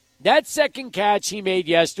 That second catch he made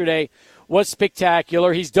yesterday was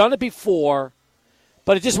spectacular. He's done it before,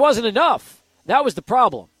 but it just wasn't enough. That was the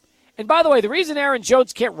problem. And by the way, the reason Aaron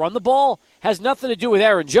Jones can't run the ball has nothing to do with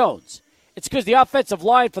Aaron Jones. It's because the offensive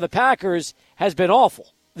line for the Packers has been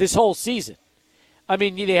awful this whole season. I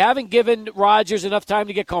mean, they haven't given Rodgers enough time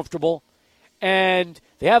to get comfortable, and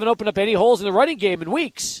they haven't opened up any holes in the running game in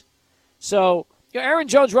weeks. So, Aaron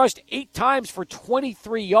Jones rushed 8 times for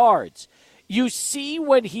 23 yards. You see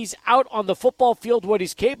when he's out on the football field what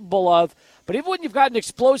he's capable of, but even when you've got an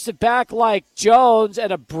explosive back like Jones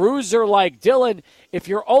and a bruiser like Dillon, if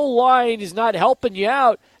your O-line is not helping you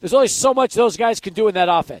out, there's only so much those guys can do in that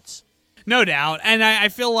offense. No doubt. And I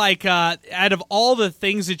feel like out of all the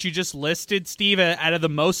things that you just listed, Steve, out of the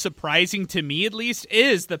most surprising to me at least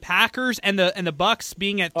is the Packers and the Bucks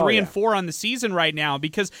being at 3-4 on the season right now.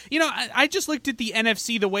 Because, I just looked at the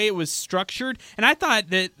NFC the way it was structured, and I thought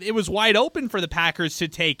that it was wide open for the Packers to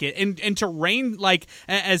take it and to reign like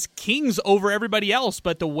as kings over everybody else.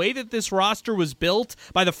 But the way that this roster was built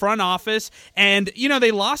by the front office, and,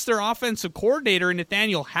 they lost their offensive coordinator,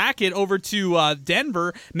 Nathaniel Hackett, over to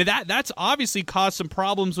Denver. I mean, that's obviously caused some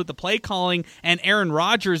problems with the play calling and Aaron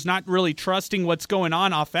Rodgers not really trusting what's going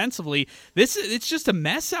on offensively. It's just a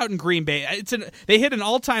mess out in Green Bay. They hit an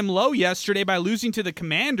all-time low yesterday by losing to the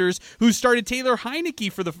Commanders, who started Taylor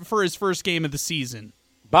Heineke for his first game of the season.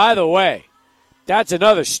 By the way, that's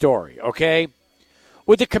another story, okay?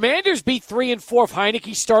 Would the Commanders be 3-4 if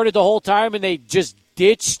Heineke started the whole time and they just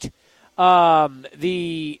ditched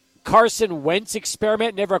the Carson Wentz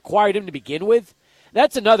experiment, never acquired him to begin with?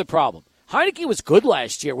 That's another problem. Heineke was good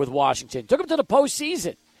last year with Washington. Took him to the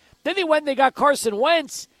postseason. Then they went and they got Carson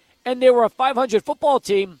Wentz, and they were a 500 football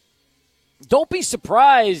team. Don't be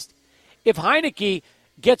surprised if Heineke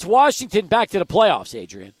gets Washington back to the playoffs,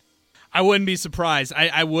 Adrian. I wouldn't be surprised.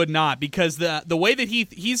 I would not, because the way that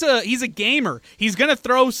he's a gamer. He's going to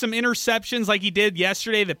throw some interceptions like he did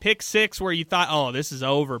yesterday, the pick six where you thought, oh, this is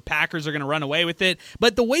over. Packers are going to run away with it.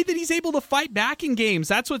 But the way that he's able to fight back in games,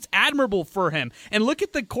 that's what's admirable for him. And look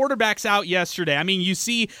at the quarterbacks out yesterday. I mean, you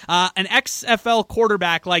see an XFL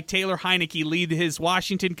quarterback like Taylor Heineke lead his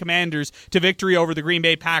Washington Commanders to victory over the Green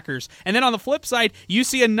Bay Packers. And then on the flip side, you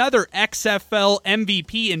see another XFL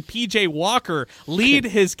MVP in P.J. Walker lead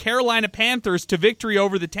his Carolina Panthers to victory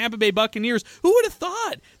over the Tampa Bay Buccaneers. Who would have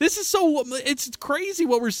thought? It's crazy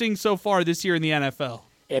what we're seeing so far this year in the NFL.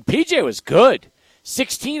 And PJ was good.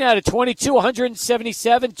 16 out of 22,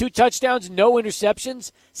 177, 2 touchdowns, no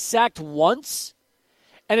interceptions, sacked once.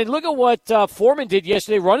 And then look at what Foreman did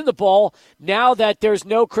yesterday running the ball now that there's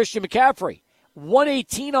no Christian McCaffrey.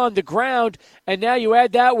 118 on the ground, and now you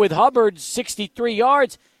add that with Hubbard's 63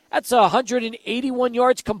 yards. That's 181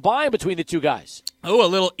 yards combined between the two guys. Oh, a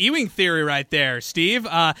little Ewing theory right there, Steve.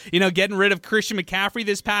 Getting rid of Christian McCaffrey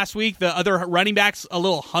this past week. The other running backs a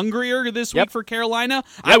little hungrier this week for Carolina. Yep.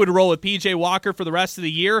 I would roll with P.J. Walker for the rest of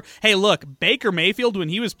the year. Hey, look, Baker Mayfield, when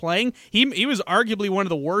he was playing, he was arguably one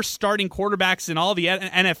of the worst starting quarterbacks in all the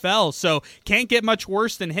NFL, so can't get much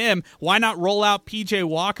worse than him. Why not roll out P.J.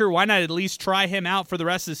 Walker? Why not at least try him out for the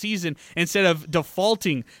rest of the season instead of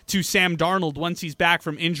defaulting to Sam Darnold once he's back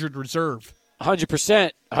from injured reserve?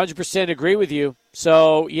 100% agree with you.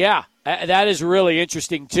 So, yeah, that is really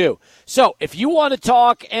interesting, too. So, if you want to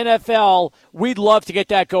talk NFL, we'd love to get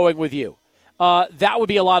that going with you. That would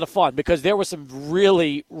be a lot of fun because there were some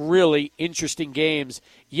really, really interesting games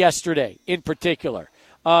yesterday in particular.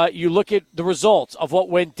 You look at the results of what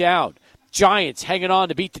went down. Giants hanging on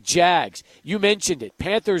to beat the Jags. You mentioned it.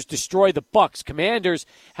 Panthers destroyed the Bucks. Commanders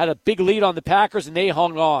had a big lead on the Packers, and they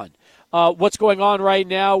hung on. What's going on right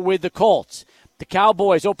now with the Colts? The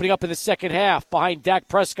Cowboys opening up in the second half behind Dak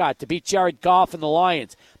Prescott to beat Jared Goff and the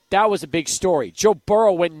Lions. That was a big story. Joe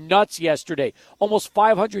Burrow went nuts yesterday. Almost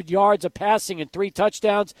 500 yards of passing and 3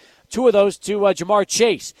 touchdowns. 2 of those to Jamar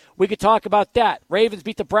Chase. We could talk about that. Ravens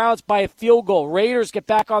beat the Browns by a field goal. Raiders get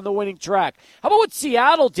back on the winning track. How about what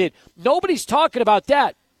Seattle did? Nobody's talking about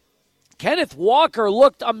that. Kenneth Walker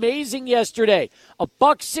looked amazing yesterday.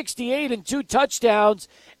 $168 and 2 touchdowns.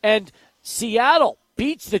 And Seattle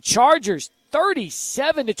beats the Chargers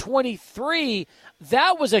 37-23.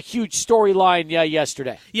 That was a huge storyline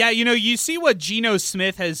yesterday. Yeah, you see what Geno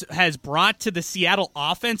Smith has brought to the Seattle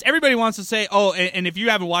offense. Everybody wants to say, oh, and if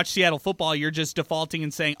you haven't watched Seattle football, you're just defaulting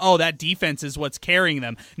and saying, oh, that defense is what's carrying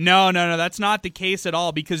them. No, that's not the case at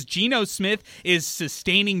all, because Geno Smith is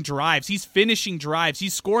sustaining drives. He's finishing drives.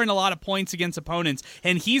 He's scoring a lot of points against opponents,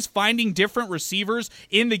 and he's finding different receivers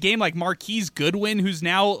in the game, like Marquise Goodwin, who's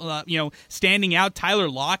now standing out, Tyler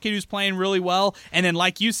Lockett, who's playing really well, and then,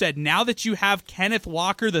 like you said, now that you have Kenneth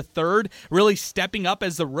Walker III really stepping up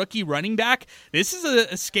as the rookie running back, this is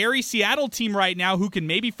a scary Seattle team right now who can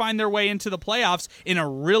maybe find their way into the playoffs in a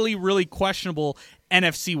really, really questionable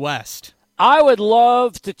NFC West. I would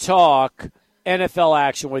love to talk NFL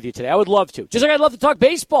action with you today. I would love to. Just like I'd love to talk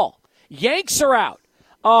baseball. Yanks are out.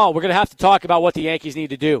 Oh, we're going to have to talk about what the Yankees need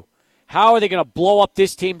to do. How are they going to blow up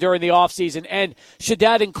this team during the offseason? And should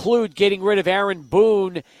that include getting rid of Aaron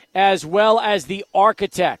Boone as well as the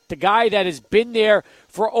architect, the guy that has been there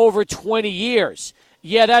for over 20 years?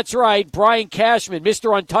 Yeah, that's right, Brian Cashman,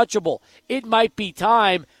 Mr. Untouchable. It might be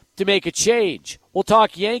time to make a change. We'll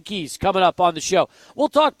talk Yankees coming up on the show. We'll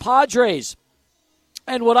talk Padres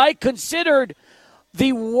and what I considered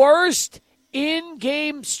the worst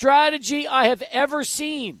in-game strategy I have ever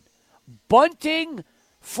seen. Bunting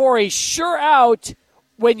for a sure out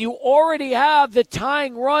when you already have the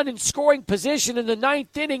tying run in scoring position in the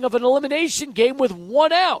ninth inning of an elimination game with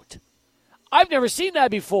one out. I've never seen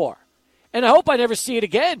that before, and I hope I never see it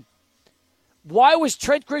again. Why was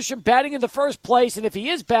Trent Grisham batting in the first place? And if he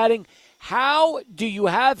is batting, how do you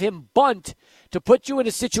have him bunt to put you in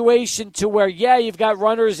a situation to where, yeah, you've got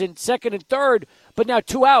runners in second and third, but now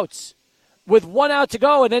 2 outs with 1 out to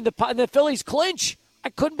go, and then the Phillies clinch?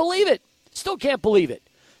 I couldn't believe it. Still can't believe it.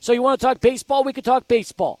 So you want to talk baseball? We could talk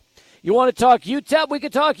baseball. You want to talk UTEP? We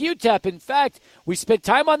could talk UTEP. In fact, we spent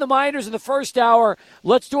time on the minors in the first hour.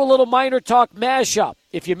 Let's do a little minor talk mashup.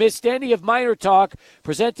 If you missed any of Minor Talk,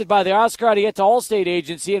 presented by the Oscar Arieta Allstate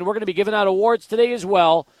Agency, and we're going to be giving out awards today as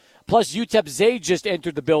well. Plus, UTEP Zay just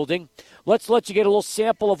entered the building. Let's let you get a little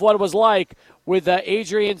sample of what it was like with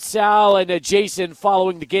Adrian, Sal, and Jason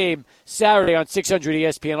following the game Saturday on 600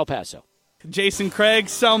 ESPN El Paso. Jason Craig,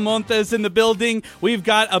 Sal Montes in the building. We've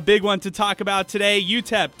got a big one to talk about today.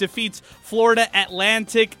 UTEP defeats Florida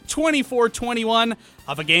Atlantic 24-21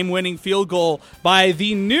 of a game-winning field goal by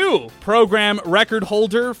the new program record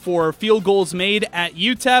holder for field goals made at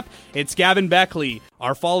UTEP. It's Gavin Beckley.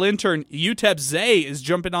 Our fall intern, UTEP Zay, is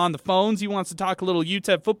jumping on the phones. He wants to talk a little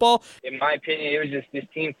UTEP football. In my opinion, it was just this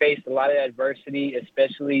team faced a lot of adversity,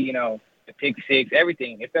 especially, the pick six,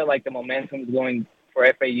 everything. It felt like the momentum was going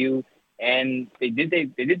for FAU. And they did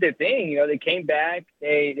their thing. They came back.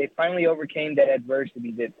 They finally overcame that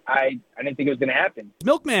adversity that I didn't think it was going to happen.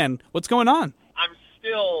 Milkman, what's going on? I'm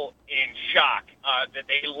still in shock that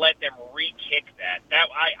they let them re-kick that.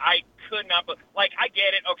 I could not. I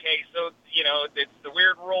get it. Okay, so it's the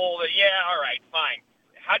weird rule. All right, fine.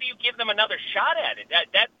 How do you give them another shot at it?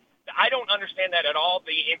 That I don't understand that at all.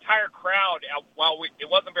 The entire crowd, while it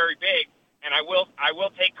wasn't very big, and I will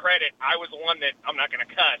take credit. I was the one that I'm not going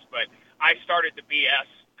to cuss, but I started the BS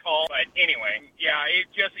call. But anyway,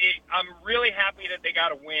 I'm really happy that they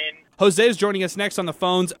got a win. Jose is joining us next on the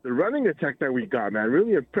phones. The running attack that we got, man,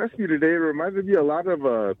 really impressed me today. It reminded me a lot of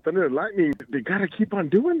Thunder and Lightning. They got to keep on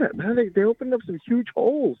doing that, man. They opened up some huge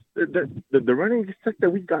holes. The running attack that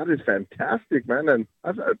we got is fantastic, man. And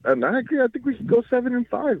I agree. I think we should go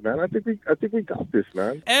 7-5, man. I think we got this,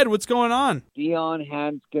 man. Ed, what's going on? Deion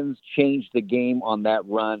Haskins changed the game on that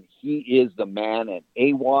run. He is the man, and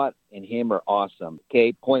Awatt and him are awesome.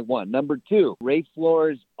 Okay, point one. Number two, Ray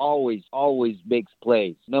Flores always makes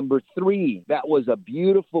plays. Number three, that was a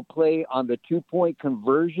beautiful play on the 2-point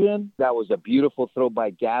conversion. That was a beautiful throw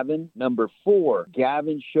by Gavin. Number four,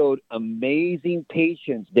 Gavin showed amazing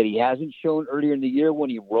patience that he hasn't shown earlier in the year when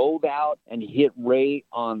he rolled out and hit Ray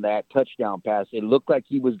on that touchdown pass. It looked like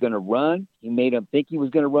he was going to run. He made him think he was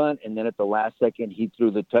going to run, and then at the last second, he threw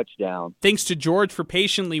the touchdown. Thanks to George for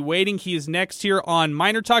patiently waiting. He is next here on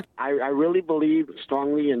Minor Talk. I really believe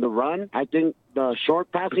strongly in the run. I think the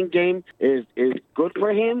short passing game is good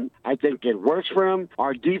for him. I think it works for him.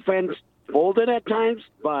 Our defense folded at times,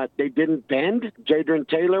 but they didn't bend. Jadron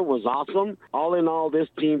Taylor was awesome. All in all, this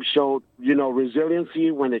team showed,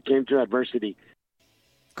 resiliency when it came to adversity.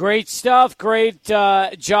 Great stuff. Great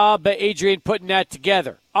job, Adrian, putting that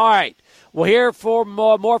together. All right. We'll hear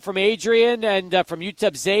more from Adrian and from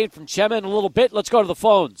UTEP Zay and from Chema in a little bit. Let's go to the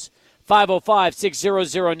phones.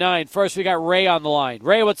 505-6009. First, we got Ray on the line.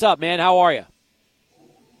 Ray, what's up, man? How are you?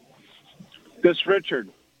 This is Richard.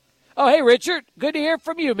 Oh, hey, Richard. Good to hear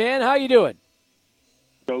from you, man. How you doing?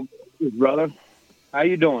 So, brother. How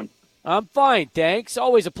you doing? I'm fine, thanks.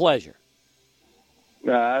 Always a pleasure.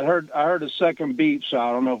 I heard a second beep, so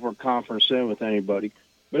I don't know if we're conferencing with anybody.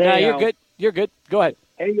 But no, anyhow, you're good. You're good. Go ahead.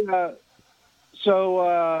 Hey,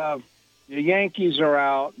 so the Yankees are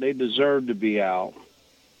out. They deserve to be out.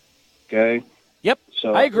 Okay? Yep,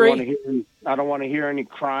 so I agree. I don't want to hear any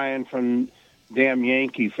crying from damn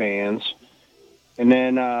Yankee fans. And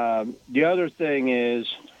then the other thing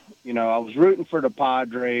is, I was rooting for the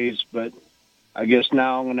Padres, but I guess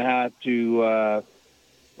now I'm going to have to,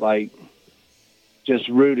 just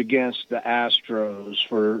root against the Astros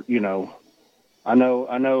for, I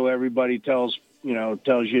know everybody tells you,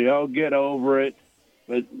 oh, get over it.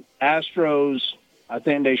 But Astros, I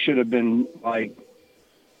think they should have been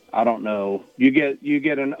I don't know. You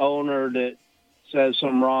get an owner that says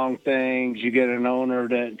some wrong things. You get an owner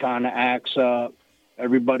that kind of acts up.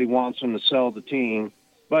 Everybody wants them to sell the team.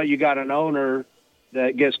 But you got an owner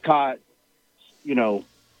that gets caught,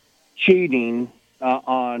 cheating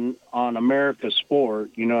on America's sport.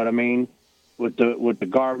 You know what I mean? With the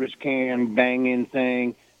garbage can banging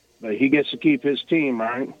thing. But he gets to keep his team,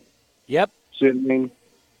 right? Yep. See what I mean?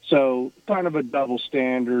 So kind of a double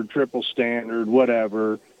standard, triple standard,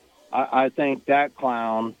 whatever. I think that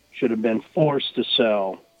clown should have been forced to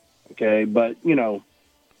sell. Okay, but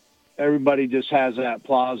everybody just has that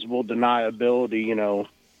plausible deniability,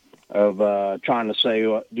 of trying to say,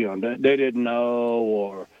 they didn't know,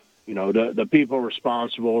 or the people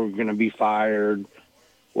responsible are going to be fired,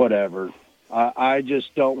 whatever. I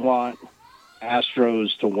just don't want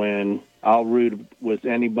Astros to win. I'll root with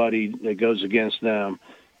anybody that goes against them.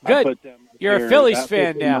 Good. You're a Phillies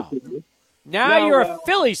fan now. Now you're a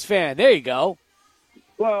Phillies fan. There you go.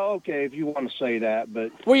 Well, okay, if you want to say that,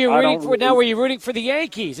 but were you rooting for the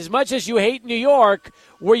Yankees as much as you hate New York?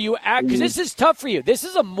 Were you because this is tough for you. This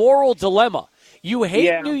is a moral dilemma. You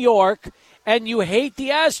hate New York and you hate the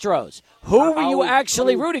Astros. Who were you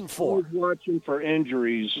actually rooting for? I was watching for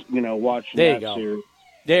injuries. Watching there you that go. series.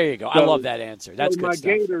 There you go. I love that answer. That's good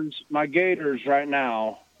stuff. My Gators right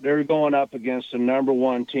now, they're going up against the number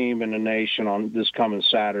one team in the nation on this coming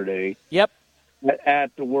Saturday. Yep.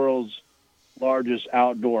 At the world's largest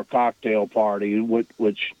outdoor cocktail party,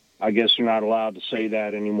 which I guess you're not allowed to say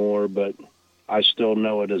that anymore, but I still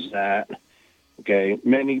know it as that. Okay.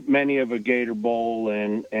 Many of a Gator Bowl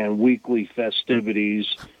and weekly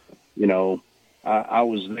festivities, I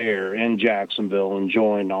was there in Jacksonville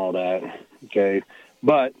enjoying all that. Okay.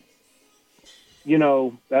 But,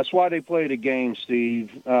 that's why they play the game, Steve.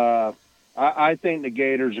 I think the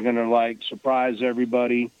Gators are going to, surprise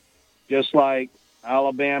everybody, just like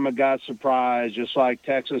Alabama got surprised, just like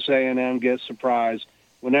Texas A&M gets surprised.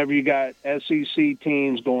 Whenever you got SEC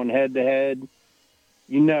teams going head-to-head,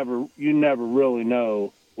 you never really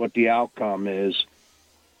know what the outcome is.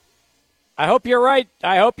 I hope you're right.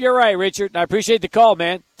 Richard. I appreciate the call,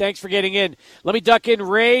 man. Thanks for getting in. Let me duck in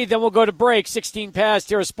Ray, then we'll go to break. 16 past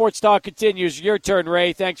here. Sports Talk continues. Your turn,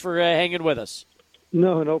 Ray. Thanks for hanging with us.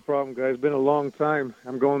 No problem, guys. It's been a long time.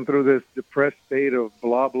 I'm going through this depressed state of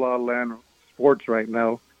blah, blah land sports right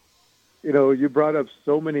now. You brought up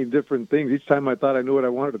so many different things. Each time I thought I knew what I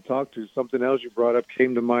wanted to talk to, something else you brought up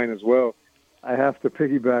came to mind as well. I have to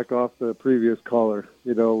piggyback off the previous caller.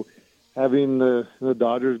 Having the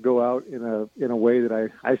Dodgers go out in a way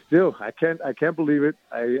that I can't believe it.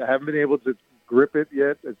 I haven't been able to grip it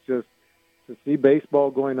yet. It's just to see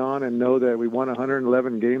baseball going on and know that we won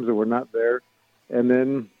 111 games and we're not there. And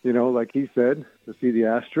then, like he said, to see the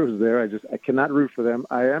Astros there, I cannot root for them.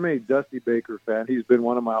 I am a Dusty Baker fan. He's been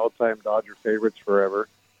one of my all-time Dodger favorites forever.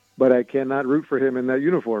 But I cannot root for him in that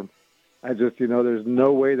uniform. I just, there's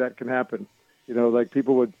no way that can happen. Like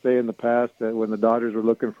people would say in the past that when the Dodgers were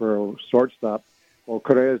looking for a shortstop, well,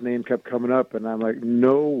 Correa's name kept coming up. And I'm like,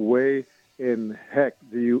 no way in heck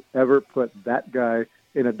do you ever put that guy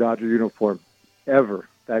in a Dodger uniform, ever.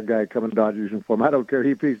 That guy come in a Dodger uniform. I don't care.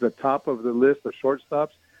 He's the top of the list of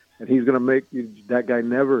shortstops, and he's going to make that guy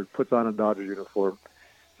never puts on a Dodger uniform.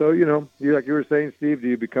 So, like you were saying, Steve, do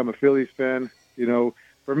you become a Phillies fan?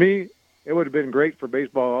 For me, it would have been great for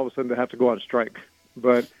baseball all of a sudden to have to go on strike.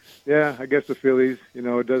 But, yeah, I guess the Phillies, it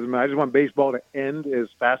doesn't matter. I just want baseball to end as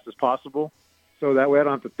fast as possible so that way I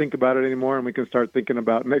don't have to think about it anymore and we can start thinking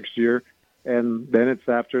about next year. And then it's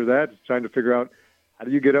after that, it's trying to figure out how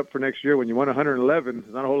do you get up for next year when you won 111?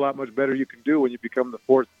 There's not a whole lot much better you can do when you become the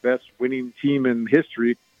fourth best winning team in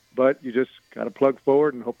history, but you just got to plug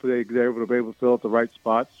forward and hopefully they're able to fill out the right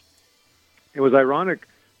spots. It was ironic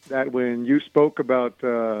that when you spoke about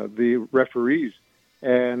the referees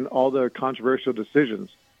and all the controversial decisions,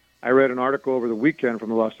 I read an article over the weekend from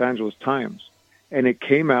the Los Angeles Times, and it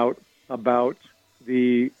came out about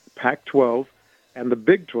the Pac-12 and the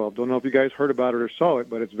Big 12. Don't know if you guys heard about it or saw it,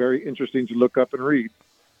 but it's very interesting to look up and read.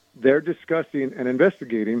 They're discussing and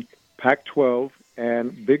investigating Pac-12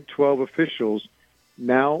 and Big 12 officials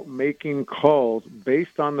now making calls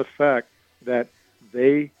based on the fact that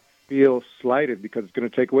they feel slighted because it's going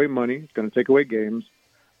to take away money, it's going to take away games,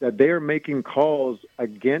 that they are making calls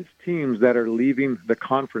against teams that are leaving the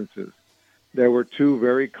conferences. There were two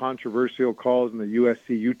very controversial calls in the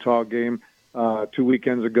USC-Utah game 2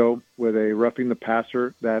 weekends ago with a roughing the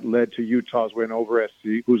passer that led to Utah's win over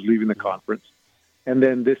SC, who's leaving the conference. And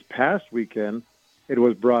then this past weekend, it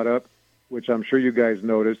was brought up, which I'm sure you guys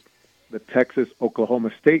noticed, the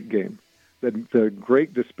Texas-Oklahoma State game. The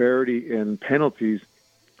great disparity in penalties,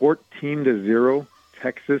 14-0,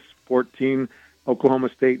 Texas 14, Oklahoma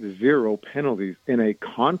State 0 penalties in a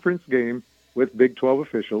conference game with Big 12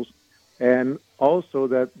 officials, and also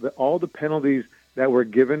that all the penalties that were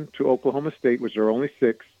given to Oklahoma State, which are only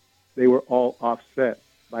 6, they were all offset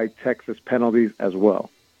by Texas penalties as well.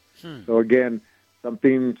 So again,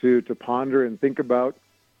 something to ponder and think about.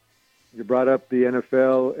 You brought up the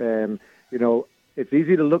NFL, and, it's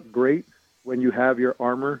easy to look great when you have your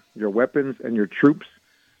armor, your weapons, and your troops.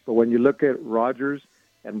 But when you look at Rodgers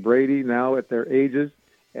and Brady now at their ages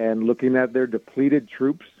and looking at their depleted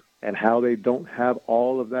troops and how they don't have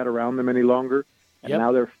all of that around them any longer. And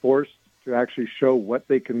now they're forced to actually show what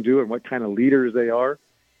they can do and what kind of leaders they are.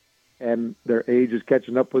 And their age is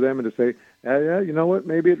catching up with them, and to say, yeah, you know what,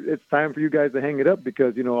 maybe it's time for you guys to hang it up,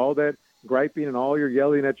 because, you know, all that griping and all your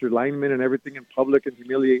yelling at your linemen and everything in public and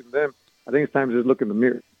humiliating them, I think it's time to just look in the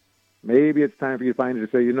mirror. Maybe it's time for you to finally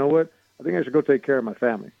say, you know what, I think I should go take care of my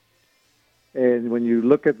family. And when you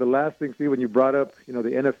look at the last thing, Steve, when you brought up, you know,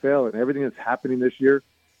 the NFL and everything that's happening this year,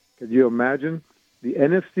 could you imagine the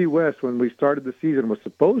NFC West, when we started the season, was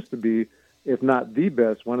supposed to be, if not the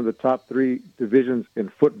best, one of the top 3 divisions in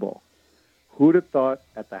football. Who'd have thought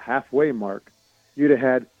at the halfway mark you'd have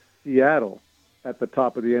had Seattle at the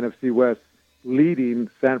top of the NFC West, leading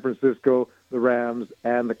San Francisco, the Rams,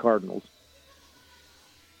 and the Cardinals?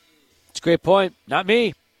 It's a great point. Not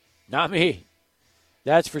me. Not me.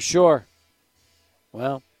 That's for sure.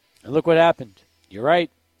 Well, and look what happened. You're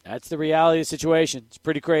right. That's the reality of the situation. It's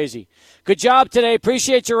pretty crazy. Good job today.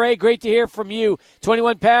 Appreciate you, Ray. Great to hear from you.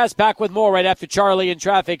 21 past. Back with more right after Charlie in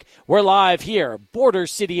traffic. We're live here, Border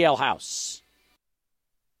City Ale House.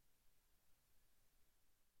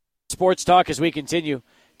 Sports talk as we continue.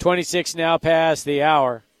 26 now past the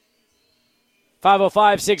hour.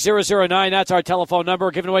 505-6009. That's our telephone number.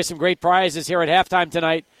 We're giving away some great prizes here at halftime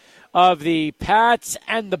tonight of the Pats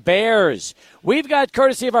and the Bears. We've got,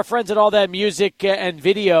 courtesy of our friends at All That Music and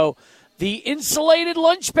Video, the insulated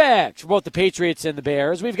lunch bags for both the Patriots and the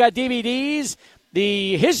Bears. We've got DVDs,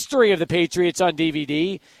 the history of the Patriots on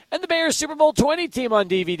DVD, and the Bears Super Bowl 20 team on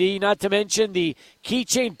DVD, not to mention the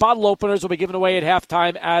keychain bottle openers will be given away at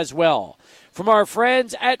halftime as well. From our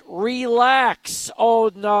friends at Relax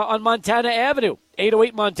on Montana Avenue,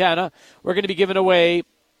 808 Montana, we're going to be giving away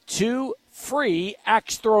 2 free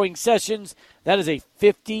axe throwing sessions. That is a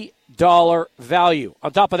 $50 value.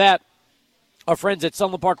 On top of that, our friends at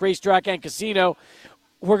Sunland Park Racetrack and Casino,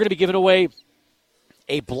 we're going to be giving away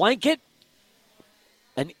a blanket,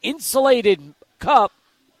 an insulated cup,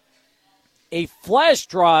 a flash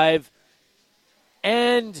drive,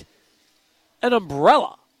 and an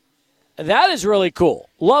umbrella. That is really cool.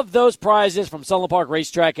 Love those prizes from Sunland Park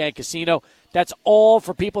Racetrack and Casino. That's all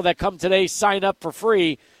for people that come today. Sign up for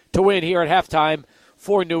free to win here at halftime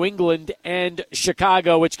for New England and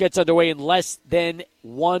Chicago, which gets underway in less than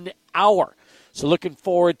 1 hour. So looking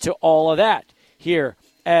forward to all of that here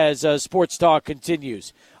as Sports Talk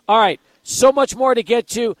continues. All right, so much more to get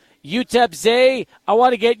to. UTEP Zay, I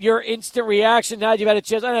want to get your instant reaction now that you've had a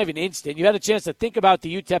chance. I don't even instant. You've had a chance to think about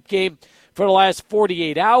the UTEP game for the last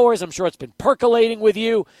 48 hours. I'm sure it's been percolating with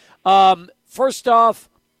you. First off,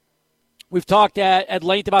 we've talked at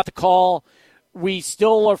length about the call. We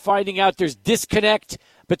still are finding out there's disconnect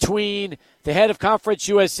between the head of Conference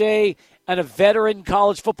USA and a veteran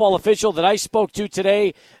college football official that I spoke to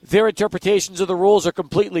today. Their interpretations of the rules are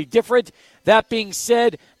completely different. That being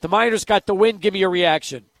said, the Miners got the win. Give me your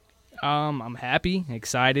reaction. I'm happy,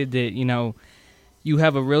 excited that, you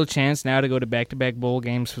have a real chance now to go to back-to-back bowl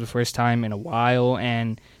games for the first time in a while.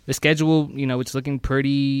 And the schedule, it's looking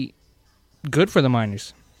pretty good for the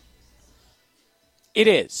Miners. It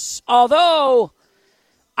is. Although,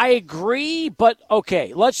 I agree, but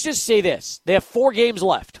okay, let's just say this. They have 4 games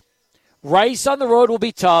left. Rice on the road will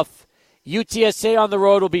be tough. UTSA on the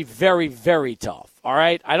road will be very, very tough. All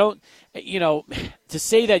right? I don't, to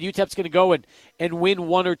say that UTEP's going to go and win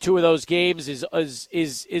 1 or 2 of those games is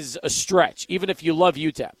a stretch, even if you love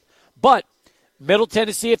UTEP. But Middle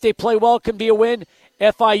Tennessee, if they play well, can be a win.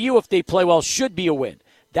 FIU, if they play well, should be a win.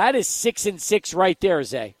 That is 6-6 right there,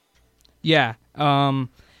 Zay. Yeah. The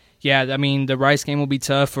Rice game will be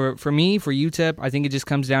tough for me, for UTEP. I think it just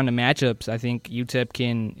comes down to matchups. I think UTEP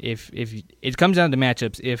can, if it comes down to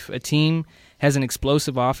matchups. If a team has an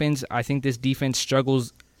explosive offense, I think this defense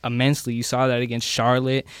struggles immensely. You saw that against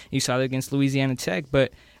Charlotte. You saw that against Louisiana Tech.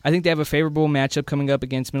 But I think they have a favorable matchup coming up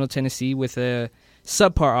against Middle Tennessee with a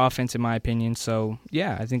subpar offense, in my opinion. So,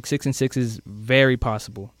 yeah, I think 6-6 is very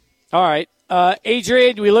possible. All right.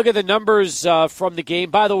 Adrian, we look at the numbers from the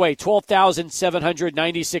game. By the way,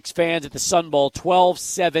 12,796 fans at the Sun Bowl,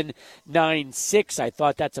 12,796. I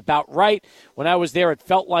thought that's about right. When I was there, it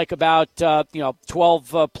felt like about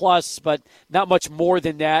 12 plus, but not much more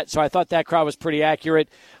than that. So I thought that crowd was pretty accurate.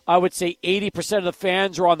 I would say 80% of the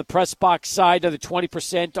fans were on the press box side, another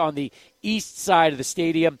 20% on the east side of the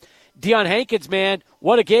stadium. Deion Hankins, man,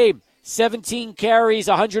 what a game. 17 carries,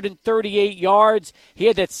 138 yards. He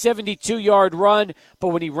had that 72-yard run, but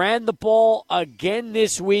when he ran the ball again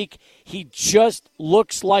this week, he just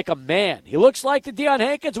looks like a man. He looks like the Deion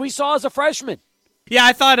Hankins we saw as a freshman. Yeah,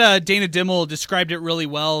 I thought Dana Dimmel described it really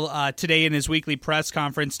well today in his weekly press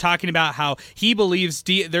conference, talking about how he believes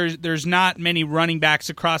there's not many running backs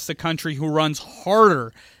across the country who runs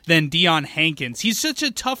harder than Deion Hankins. He's such a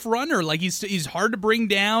tough runner. Like he's hard to bring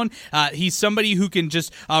down. He's somebody who can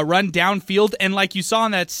just run downfield, and like you saw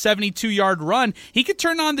in that 72-yard run, he could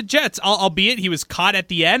turn on the Jets. Albeit he was caught at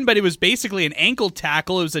the end, but it was basically an ankle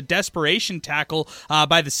tackle. It was a desperation tackle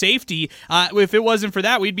by the safety. If it wasn't for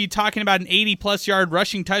that, we'd be talking about an 80-plus yard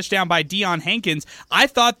rushing touchdown by Deion Hankins. I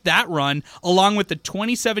thought that run, along with the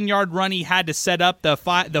 27-yard run he had to set up the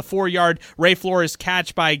 4-yard Ray Flores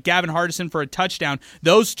catch by Gavin Hardison for a touchdown,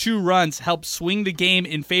 those two runs helped swing the game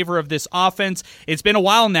in favor of this offense. It's been a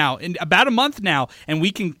while now, about a month now, and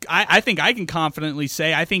I think I can confidently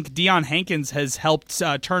say I think Deion Hankins has helped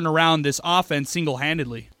turn around this offense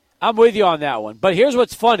single-handedly. I'm with you on that one. But here's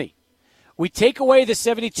what's funny. We take away the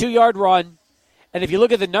 72-yard run, and if you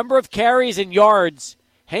look at the number of carries and yards,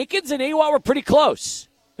 Hankins and Awat were pretty close.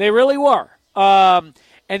 They really were. And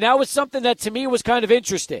that was something that, to me, was kind of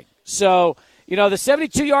interesting. So, the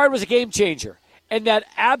 72-yard was a game changer. And that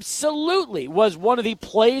absolutely was one of the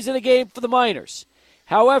plays of the game for the Miners.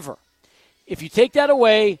 However, if you take that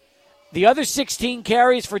away, the other 16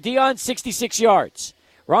 carries for Deion, 66 yards.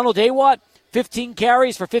 Ronald Awat, 15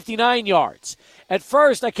 carries for 59 yards. At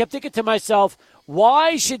first, I kept thinking to myself,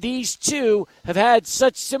 why should these two have had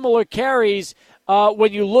such similar carries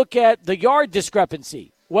when you look at the yard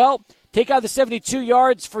discrepancy? Well, take out the 72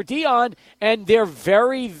 yards for Deion, and they're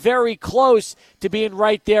very, very close to being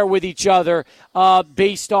right there with each other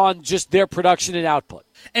based on just their production and output.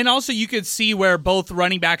 And also you could see where both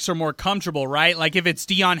running backs are more comfortable, right? Like if it's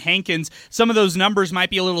Deion Hankins, some of those numbers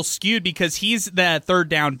might be a little skewed because he's the third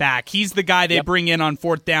down back. He's the guy they bring in on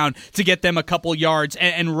fourth down to get them a couple yards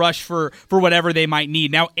and rush for whatever they might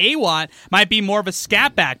need. Now, Awat might be more of a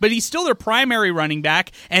scat back, but he's still their primary running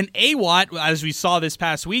back. And Awat, as we saw this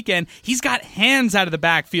past weekend, he's got hands out of the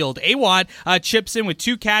backfield. Awat chips in with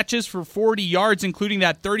 2 catches for 40 yards, including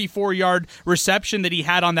that 34-yard reception that he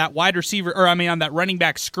had on that on that running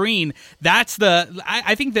back screen.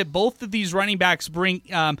 I think that both of these running backs bring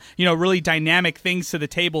really dynamic things to the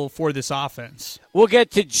table for this offense. We'll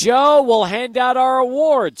get to Joe. We'll hand out our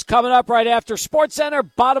awards coming up right after SportsCenter,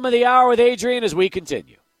 bottom of the hour with Adrian as we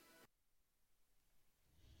continue.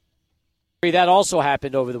 That also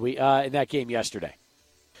happened over the week in that game yesterday.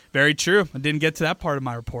 Very true. I didn't get to that part of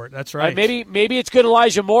my report. That's right. Maybe it's good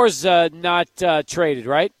Elijah Moore's not traded,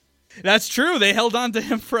 right? That's true. They held on to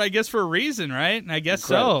him for a reason, right? I guess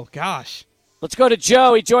so. Gosh. Let's go to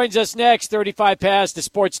Joe. He joins us next. 35 past. The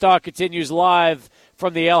Sports Talk continues live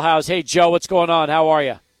from the Ale House. Hey, Joe, what's going on? How are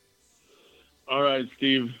you? All right,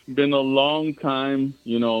 Steve. Been a long time.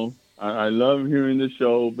 I love hearing the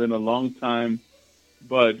show. Been a long time.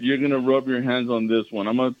 But you're gonna rub your hands on this one.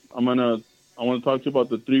 I want to talk to you about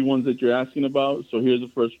the 3 ones that you're asking about. So here's the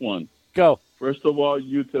first one. Go. First of all,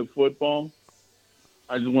 UTEP football.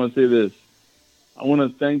 I just want to say this. I want to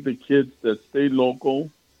thank the kids that stayed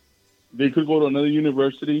local. They could go to another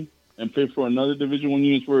university and play for another Division I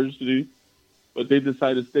university, but they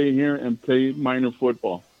decided to stay here and play minor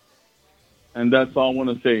football. And that's all I want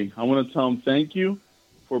to say. I want to tell them thank you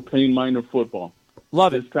for playing minor football.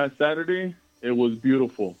 Love it. This past Saturday, it was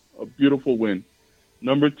beautiful. A beautiful win.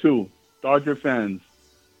 Number 2, Dodger fans.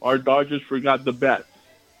 Our Dodgers forgot the bets.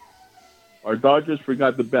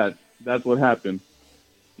 That's what happened.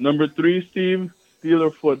 Number 3, Steve,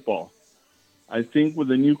 Steeler football. I think with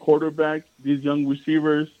the new quarterback, these young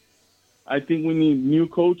receivers, I think we need new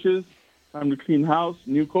coaches. Time to clean house.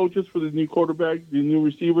 New coaches for the new quarterback, these new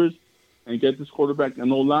receivers, and get this quarterback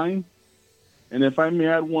an O-line. And if I may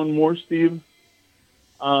add one more, Steve,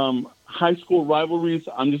 high school rivalries.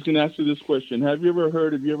 I'm just going to ask you this question. Have you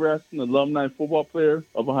ever asked an alumni football player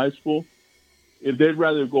of a high school if they'd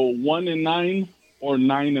rather go 1-9 or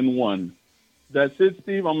 9-1? That's it,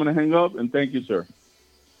 Steve. I'm going to hang up, and thank you, sir.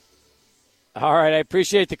 All right, I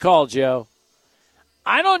appreciate the call, Joe.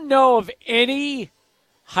 I don't know of any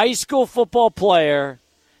high school football player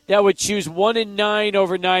that would choose 1-9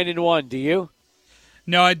 over 9-1. Do you?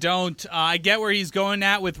 No, I don't. I get where he's going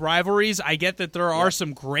at with rivalries. I get that there are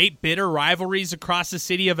some great bitter rivalries across the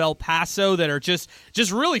city of El Paso that are just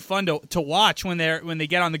really fun to watch when they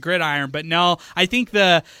get on the gridiron. But no, I think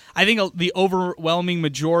the overwhelming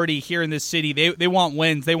majority here in this city, they want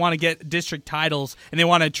wins. They want to get district titles, and they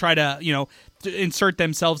want to try to insert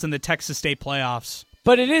themselves in the Texas State playoffs.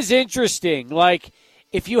 But it is interesting. Like,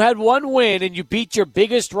 if you had one win and you beat your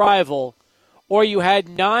biggest rival, or you had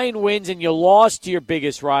 9 wins and you lost to your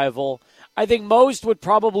biggest rival, I think most would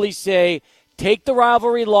probably say, take the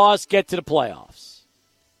rivalry loss, get to the playoffs.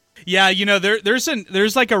 Yeah,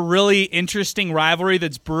 there's like a really interesting rivalry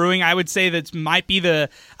that's brewing. I would say that might be the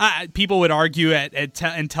people would argue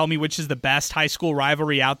and tell me which is the best high school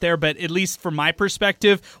rivalry out there. But at least from my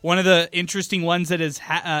perspective, one of the interesting ones that has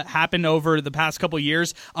happened over the past couple of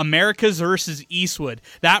years, Americas versus Eastwood.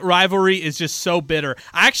 That rivalry is just so bitter.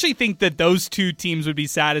 I actually think that those two teams would be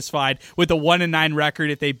satisfied with a 1-9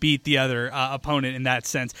 record if they beat the other opponent in that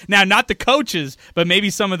sense. Now, not the coaches, but maybe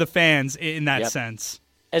some of the fans in that sense.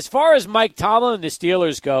 As far as Mike Tomlin and the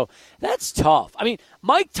Steelers go, that's tough. I mean,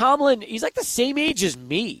 Mike Tomlin, he's like the same age as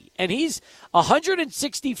me, and he's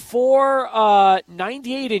 164,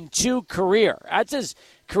 98-2 career. That's his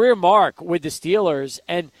career mark with the Steelers,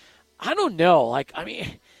 and I don't know. I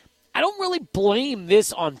don't really blame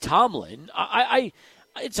this on Tomlin.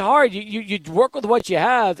 It's hard. You work with what you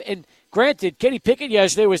have, and granted, Kenny Pickett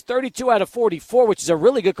yesterday was 32 out of 44, which is a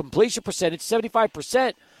really good completion percentage,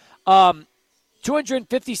 75%.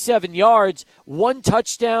 257 yards, 1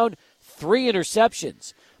 touchdown, 3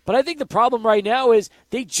 interceptions. But I think the problem right now is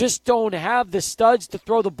they just don't have the studs to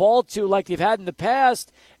throw the ball to like they've had in the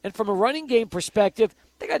past. And from a running game perspective,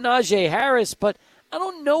 they got Najee Harris, but I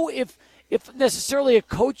don't know if necessarily a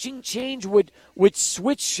coaching change would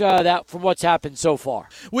switch that from what's happened so far.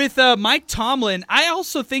 With Mike Tomlin, I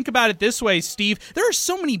also think about it this way, Steve. There are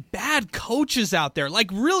so many bad coaches out there. Like,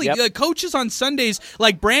 really, coaches on Sundays,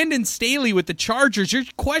 like Brandon Staley with the Chargers, you're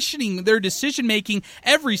questioning their decision-making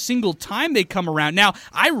every single time they come around. Now,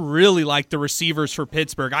 I really like the receivers for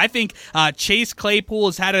Pittsburgh. I think Chase Claypool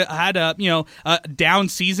has had a down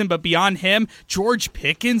season, but beyond him, George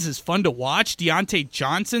Pickens is fun to watch. Deontay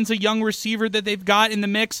Johnson's a young receiver that they've got in the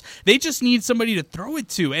mix. They just need somebody to throw it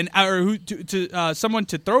to, someone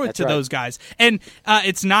to throw it to those guys. And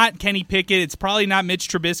it's not Kenny Pickett. It's probably not Mitch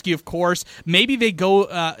Trubisky, of course. Maybe they go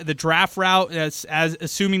the draft route, as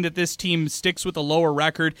assuming that this team sticks with a lower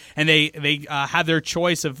record, and they have their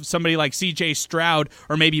choice of somebody like C.J. Stroud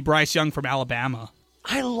or maybe Bryce Young from Alabama.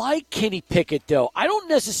 I like Kenny Pickett, though. I don't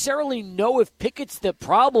necessarily know if Pickett's the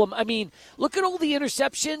problem. I mean, look at all the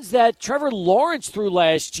interceptions that Trevor Lawrence threw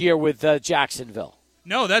last year with Jacksonville.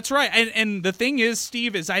 No, that's right. And the thing is,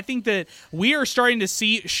 Steve, is I think that we are starting to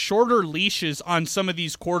see shorter leashes on some of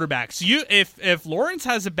these quarterbacks. If Lawrence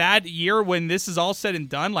has a bad year when this is all said and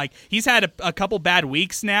done, like he's had a couple bad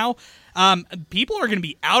weeks now, people are going to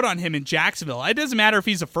be out on him in Jacksonville. It doesn't matter if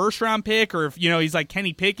he's a first-round pick or if he's like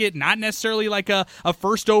Kenny Pickett, not necessarily like a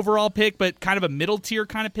first overall pick, but kind of a middle-tier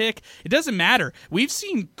kind of pick. It doesn't matter. We've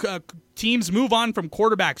seen teams move on from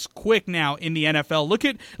quarterbacks quick now in the NFL. Look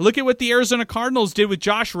at what the Arizona Cardinals did with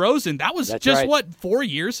Josh Rosen. That was 4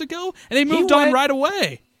 years ago, and they moved on right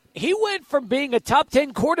away. He went from being a top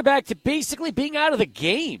 10 quarterback to basically being out of the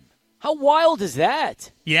game. How wild is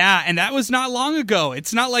that? Yeah, and that was not long ago.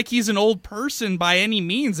 It's not like he's an old person by any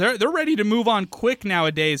means. They're ready to move on quick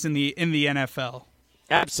nowadays in the NFL.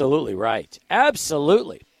 Absolutely right.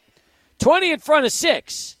 Absolutely. 20 in front of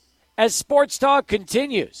 6 as Sports Talk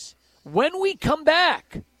continues. When we come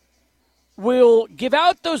back, we'll give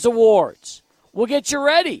out those awards. We'll get you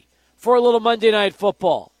ready for a little Monday Night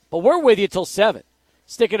Football. But we're with you till 7.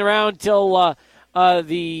 Sticking around till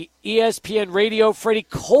the ESPN Radio Freddie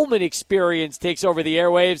Coleman Experience takes over the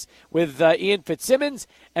airwaves with Ian Fitzsimmons,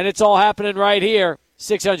 and it's all happening right here,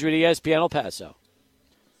 600 ESPN El Paso.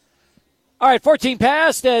 All right, 48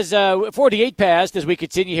 passed as we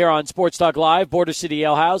continue here on Sports Talk Live, Border City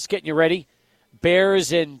Ale House, getting you ready.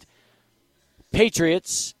 Bears and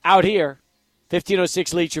Patriots out here.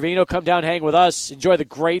 1506 Lee Trevino. Come down, hang with us. Enjoy the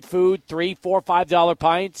great food, $3, $4, $5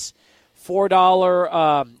 pints.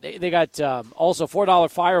 $4. They got also $4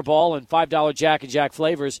 Fireball and $5 Jack and Jack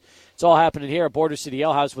flavors. It's all happening here at Border City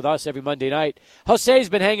Ale House with us every Monday night. Jose's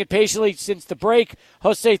been hanging patiently since the break.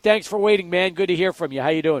 Jose, thanks for waiting, man. Good to hear from you. How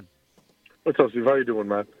you doing? What's up, Steve? How you doing,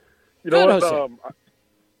 man? You Good, know what? Jose.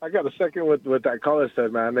 I got a second with what that caller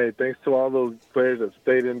said, man. Hey, thanks to all those players that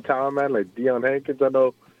stayed in town, man. Like Deion Hankins, I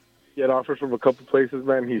know he had offers from a couple places,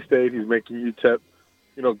 man. He stayed. He's making UTEP.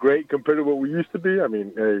 Great compared to what we used to be. I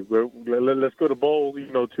mean, hey, let's go to bowl,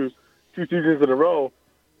 two seasons in a row.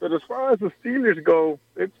 But as far as the Steelers go,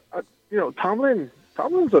 it's, Tomlin's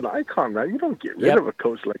an icon, man. You don't get rid of a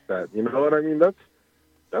coach like that. You know what I mean?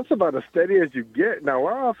 That's about as steady as you get. Now,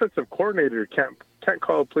 our offensive coordinator can't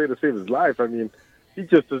call a play to save his life. I mean, he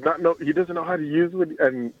just does not know. He doesn't know how to use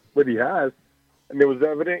what he has. And it was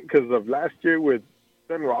evident because of last year with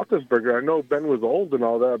Ben Roethlisberger. I know Ben was old and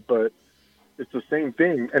all that, but it's the same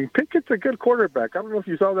thing. And Pickett's a good quarterback. I don't know if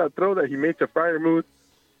you saw that throw that he made to Freiermuth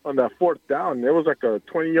on that 4th down. It was like a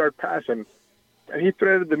 20-yard pass, and he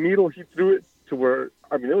threaded the needle. He threw it to where,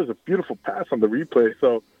 it was a beautiful pass on the replay.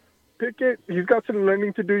 So Pickett, he's got some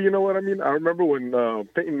learning to do. You know what I mean? I remember when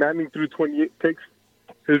Peyton Manning threw 28 picks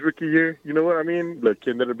his rookie year. You know what I mean? The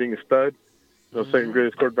kid ended up being a stud. Second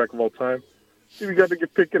greatest quarterback of all time. We got to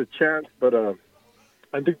give Pickett a chance, but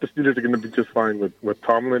I think the Steelers are going to be just fine with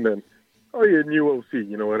Tomlin and new OC.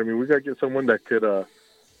 You know what I mean? We got to get someone that could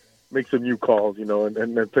make some new calls,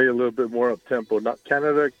 and play a little bit more up tempo. Not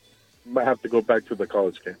Canada might have to go back to the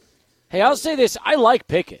college game. Hey, I'll say this: I like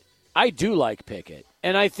Pickett. I do like Pickett,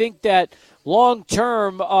 and I think that long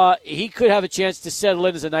term he could have a chance to settle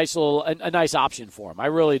in as a nice option for him. I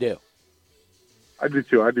really do. I do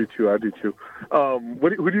too. Who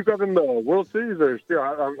do you got in the World Series? Or still,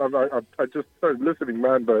 I just started listening,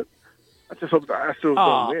 man, but I just hope the Astros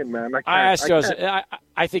don't win, man. I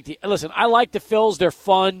think listen. I like the Phils. They're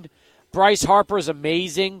fun. Bryce Harper is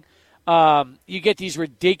amazing. You get these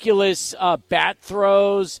ridiculous bat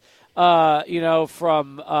throws.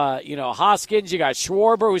 From Hoskins. You got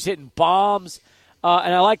Schwarber who's hitting bombs,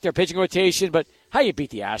 and I like their pitching rotation. But how you beat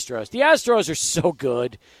the Astros? The Astros are so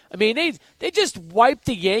good. I mean, they just wiped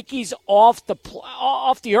the Yankees off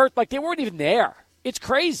the earth like they weren't even there. It's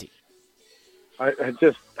crazy. It's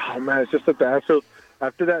just that the Astros,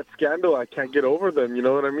 after that scandal, I can't get over them. You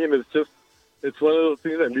know what I mean? It's one of those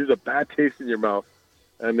things that leaves a bad taste in your mouth,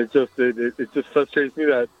 and it just frustrates me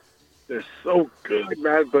that they're so good,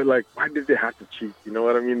 man. But why did they have to cheat? You know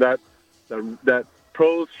what I mean? That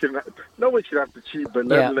pros nobody should have to cheat. But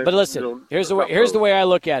but listen, here's the way I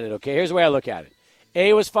look at it. Okay, here's the way I look at it. A,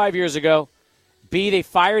 it was 5 years ago. B, they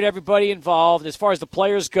fired everybody involved. As far as the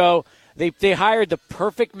players go, they hired the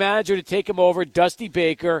perfect manager to take him over, Dusty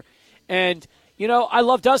Baker. And, I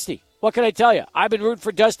love Dusty. What can I tell you? I've been rooting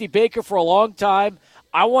for Dusty Baker for a long time.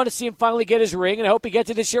 I want to see him finally get his ring, and I hope he gets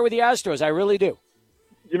it this year with the Astros. I really do.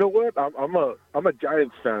 You know what? I'm a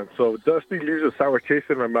Giants fan, so Dusty leaves a sour taste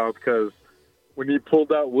in my mouth because when he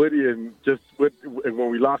pulled out Woody and when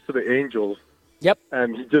we lost to the Angels, yep,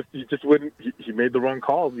 and he just wouldn't. He made the wrong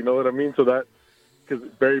calls. You know what I mean? So that because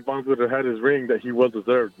Barry Bonds would have had his ring that he was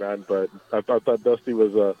deserved, man. But I thought Dusty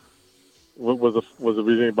was a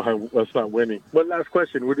reason behind us not winning. One last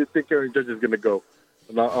question: where do you think Aaron Judge is going to go?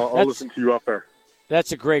 And I'll listen to you off air.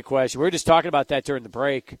 That's a great question. We were just talking about that during the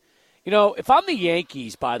break. If I'm the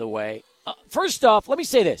Yankees, by the way, first off, let me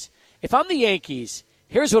say this. If I'm the Yankees,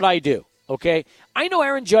 here's what I do, okay? I know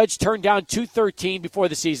Aaron Judge turned down $213 before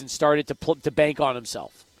the season started to bank on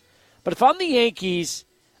himself. But if I'm the Yankees,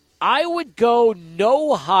 I would go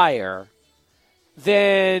no higher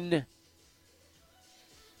than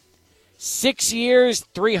 6 years,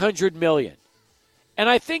 $300 million. And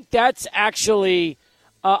I think that's actually,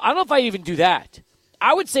 I don't know if I even do that.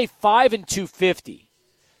 I would say 5 and $250.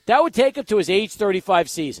 That would take him to his age 35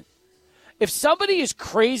 season. If somebody is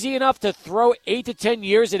crazy enough to throw 8 to 10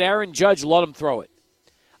 years at Aaron Judge, let him throw it.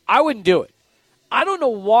 I wouldn't do it. I don't know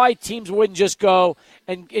why teams wouldn't just go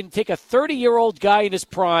and take a 30-year-old guy in his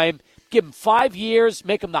prime, give him 5 years,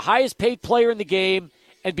 make him the highest paid player in the game,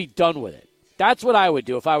 and be done with it. That's what I would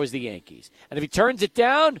do if I was the Yankees. And if he turns it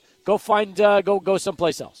down, go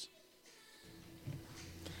someplace else.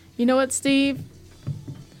 You know what, Steve?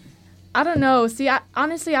 I don't know. See,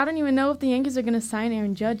 honestly, I don't even know if the Yankees are going to sign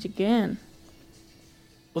Aaron Judge again.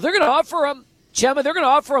 Well, they're going to offer him, Chema, they're going to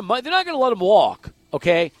offer him money. They're not going to let him walk,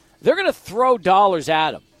 okay? They're going to throw dollars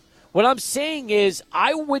at him. What I'm saying is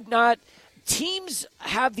I would not – teams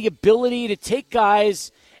have the ability to take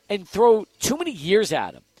guys and throw too many years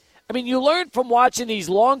at them. I mean, you learn from watching these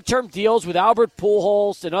long-term deals with Albert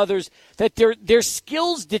Pujols and others that their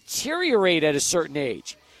skills deteriorate at a certain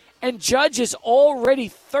age. And Judge is already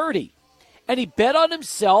 30. And he bet on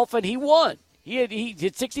himself, and he won. He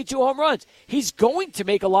did 62 home runs. He's going to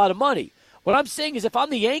make a lot of money. What I'm saying is if I'm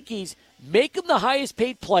the Yankees, make him the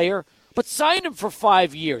highest-paid player, but sign him for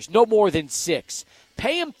 5 years, no more than 6.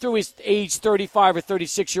 Pay him through his age 35 or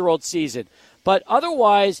 36-year-old season. But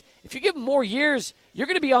otherwise, if you give him more years, you're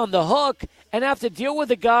going to be on the hook and have to deal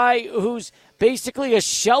with a guy who's basically a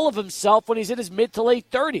shell of himself when he's in his mid to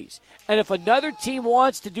late 30s. And if another team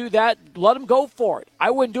wants to do that, let him go for it.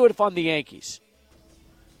 I wouldn't do it if I'm the Yankees.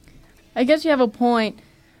 I guess you have a point,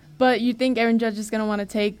 but you think Aaron Judge is going to want to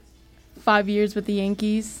take 5 years with the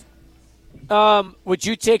Yankees? Would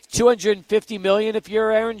you take $250 million if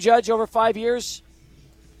you're Aaron Judge over 5 years?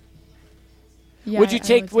 Yeah, would you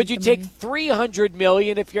take $300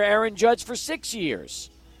 million if you're Aaron Judge for 6 years?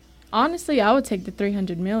 Honestly, I would take the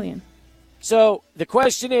 $300 million. So the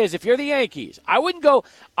question is, if you're the Yankees, I would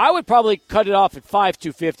probably cut it off at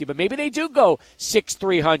 $5,250, but maybe they do go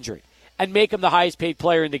 $6,300 and make him the highest paid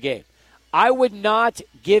player in the game. I would not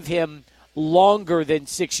give him longer than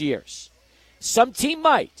 6 years. Some team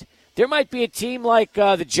might. There might be a team like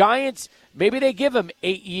the Giants. Maybe they give him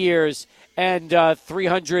 8 years and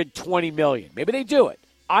 $320 million. Maybe they do it.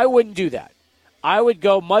 I wouldn't do that. I would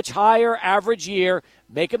go much higher average year,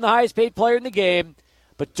 make him the highest paid player in the game,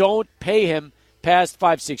 but don't pay him past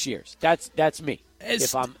 5-6 years. That's me.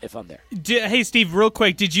 If I'm there. Hey, Steve, real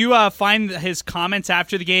quick, did you find his comments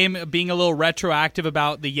after the game being a little retroactive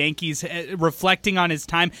about the Yankees reflecting on his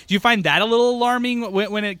time? Do you find that a little alarming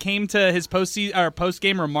when it came to his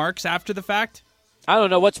post-game remarks after the fact? I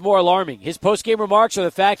don't know what's more alarming, his post-game remarks or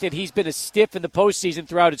the fact that he's been a stiff in the postseason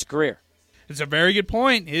throughout his career. It's a very good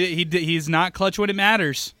point. He's not clutch when it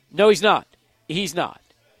matters. No, he's not. He's not.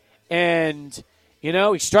 And,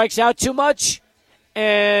 he strikes out too much.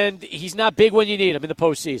 And he's not big when you need him in the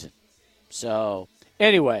postseason. So,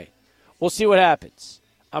 anyway, we'll see what happens.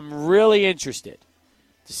 I'm really interested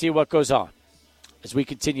to see what goes on as we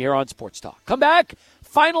continue here on Sports Talk. Come back.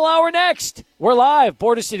 Final hour next. We're live.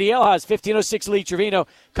 Border City Ale House, 1506 Lee Trevino.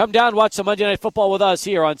 Come down, watch some Monday Night Football with us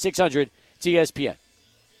here on 600 ESPN.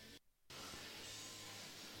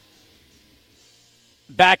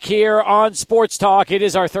 Back here on Sports Talk. It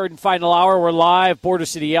is our third and final hour. We're live. Border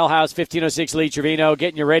City Ale House, 1506 Lee Trevino,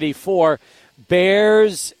 getting you ready for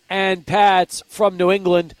Bears and Pats from New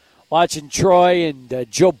England. Watching Troy and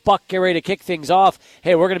Joe Buck get ready to kick things off.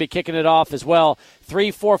 Hey, we're going to be kicking it off as well. $3,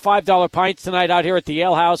 $4, $5 pints tonight out here at the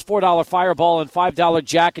Ale House. $4 Fireball and $5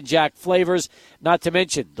 Jack and Jack flavors. Not to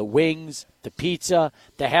mention the wings, the pizza,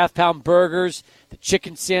 the half-pound burgers, the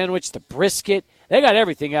chicken sandwich, the brisket. They got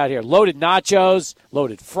everything out here. Loaded nachos,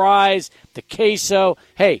 loaded fries, the queso.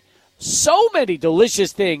 Hey, so many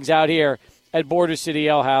delicious things out here at Border City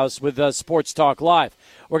Ale House with Sports Talk Live.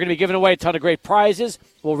 We're going to be giving away a ton of great prizes.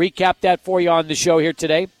 We'll recap that for you on the show here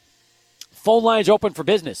today. Phone lines open for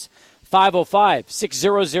business,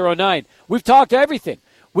 505-6009. We've talked everything.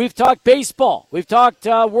 We've talked baseball. We've talked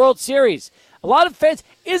World Series. A lot of fans.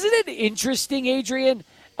 Isn't it interesting, Adrian,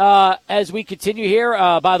 as we continue here?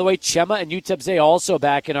 By the way, Chema and UTEP also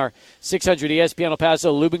back in our 600 ESPN El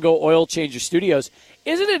Paso Lubingo Oil Changer Studios.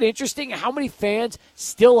 Isn't it interesting how many fans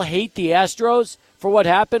still hate the Astros for what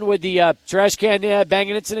happened with the trash can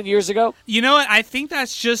banging incident years ago? You know what? I think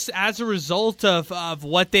that's just as a result of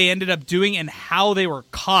what they ended up doing and how they were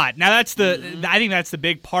caught. Now, I think that's the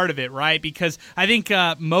big part of it, right? Because I think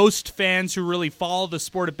most fans who really follow the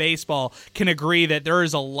sport of baseball can agree that there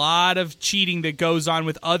is a lot of cheating that goes on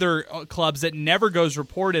with other clubs that never goes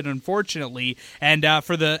reported, unfortunately. And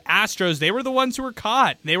for the Astros, they were the ones who were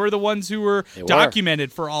caught. They were the ones who were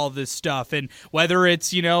documented for all this stuff. And whether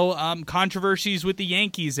it's, controversies with the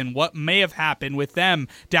Yankees and what may have happened with them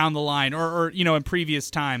down the line or in previous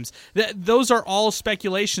times. Those are all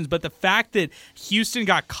speculations, but the fact that Houston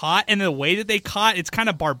got caught and the way that they caught, it's kind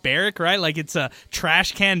of barbaric, right? Like it's a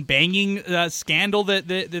trash can banging scandal that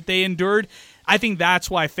they endured. I think that's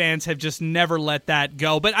why fans have just never let that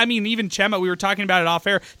go. But, I mean, even Chema, we were talking about it off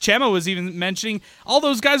air. Chema was even mentioning all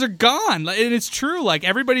those guys are gone. And it's true. Like,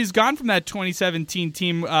 everybody's gone from that 2017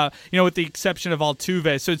 team, with the exception of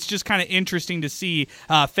Altuve. So it's just kind of interesting to see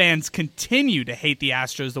fans continue to hate the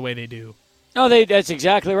Astros the way they do. No, that's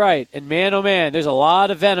exactly right. And, man, oh, man, there's a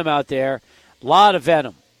lot of venom out there. A lot of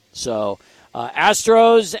venom. So,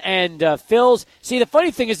 Astros and Phils. See, the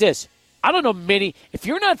funny thing is this. I don't know many. If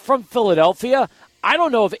you're not from Philadelphia, I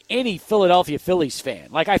don't know of any Philadelphia Phillies fan.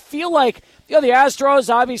 Like, I feel like, the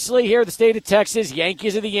Astros, obviously, here in the state of Texas,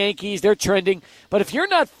 Yankees are the Yankees. They're trending. But if you're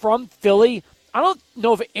not from Philly, I don't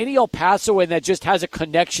know of any El Pasoan that just has a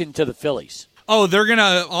connection to the Phillies. Oh, they're going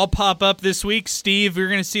to all pop up this week, Steve. You're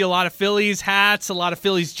going to see a lot of Phillies hats, a lot of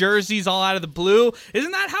Phillies jerseys, all out of the blue.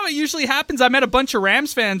 Isn't that how it usually happens? I met a bunch of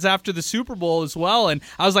Rams fans after the Super Bowl as well, and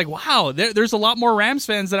I was like, wow, there's a lot more Rams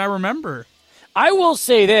fans than I remember. I will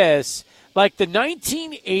say this. Like the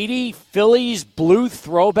 1980 Phillies blue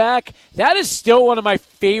throwback, that is still one of my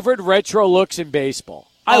favorite retro looks in baseball.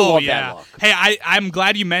 I love that look. Hey, I'm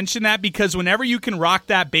glad you mentioned that because whenever you can rock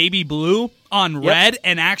that baby blue on red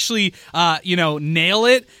and actually, nail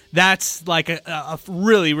it, that's like a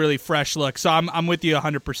really, really fresh look. So I'm with you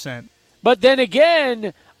 100%. But then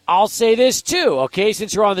again, I'll say this too, okay,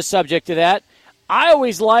 since we're on the subject of that. I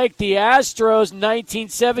always liked the Astros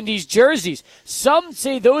 1970s jerseys. Some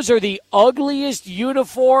say those are the ugliest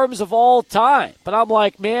uniforms of all time. But I'm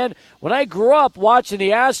like, man, when I grew up watching the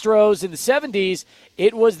Astros in the 70s,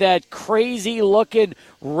 it was that crazy-looking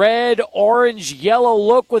red, orange, yellow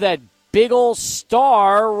look with that big old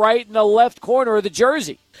star right in the left corner of the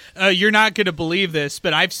jersey. You're not going to believe this,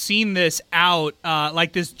 but I've seen this out,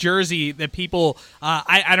 like this jersey that people,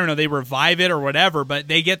 I don't know, they revive it or whatever, but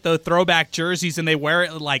they get the throwback jerseys and they wear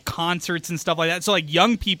it at like concerts and stuff like that. So like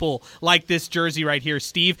young people like this jersey right here,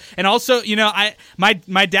 Steve. And also,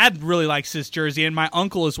 my dad really likes this jersey, and my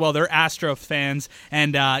uncle as well. They're Astro fans,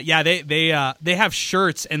 and they have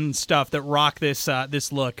shirts and stuff that rock this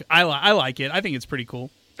look. I like it. I think it's pretty cool.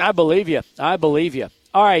 I believe you.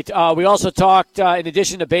 All right, we also talked, in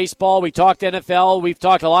addition to baseball, we talked NFL. We've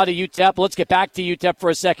talked a lot of UTEP. Let's get back to UTEP for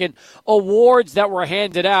a second. Awards that were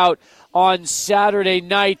handed out on Saturday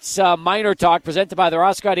night's Minor Talk presented by the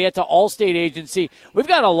Oscar Arieta Allstate Agency. We've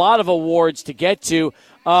got a lot of awards to get to.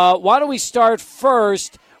 Why don't we start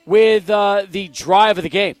first with the drive of the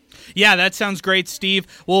game? Yeah, that sounds great, Steve.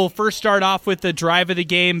 We'll first start off with the drive of the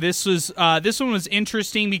game. This one was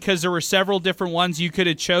interesting because there were several different ones. You could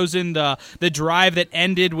have chosen the drive that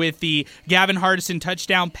ended with the Gavin Hardison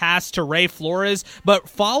touchdown pass to Ray Flores, but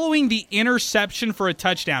following the interception for a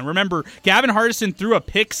touchdown. Remember, Gavin Hardison threw a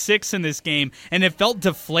pick six in this game, and it felt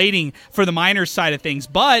deflating for the Miners side of things,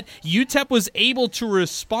 but UTEP was able to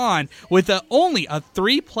respond with only a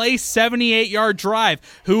 3-play, 78-yard drive.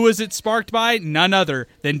 Who was it sparked by? None other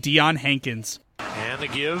than Deion Hankins. And the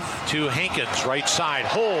give to Hankins, right side,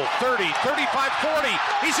 hole, 30, 35, 40.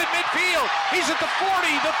 He's in midfield. He's at the 40,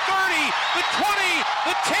 the 30, the 20,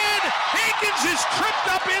 the 10. Hankins is tripped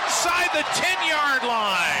up inside the 10-yard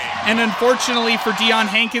line. And unfortunately for Deion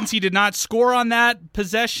Hankins, he did not score on that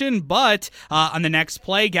possession, but on the next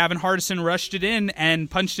play, Gavin Hardison rushed it in and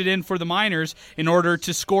punched it in for the Miners in order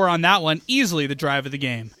to score on that one, easily the drive of the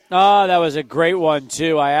game. Oh, that was a great one,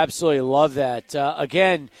 too. I absolutely love that.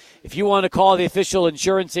 Again, if you want to call the official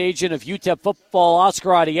insurance agent of UTEP football, Oscar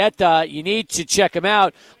Arieta, you need to check him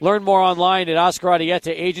out. Learn more online at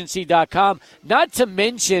OscarArietaAgency.com. Not to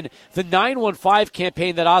mention the 915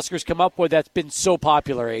 campaign that Oscar's come up with that's been so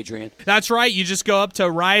popular, Adrian. That's right. You just go up to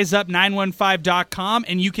RiseUp915.com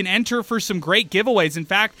and you can enter for some great giveaways. In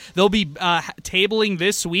fact, they'll be tabling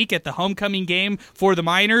this week at the homecoming game for the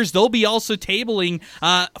Miners. They'll be also tabling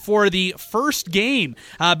for the first game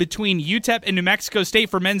between UTEP and New Mexico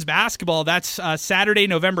State for men's basketball. That's Saturday,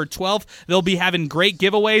 November 12th. They'll be having great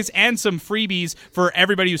giveaways and some freebies for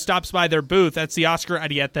everybody who stops by their booth. That's the Oscar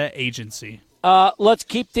Arieta Agency. Let's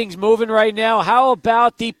keep things moving right now. How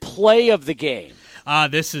about the play of the game?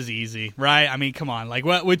 This is easy, right? I mean, come on. Like,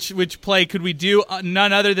 which play could we do?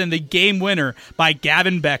 None other than the game winner by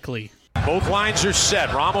Gavin Beckley. Both lines are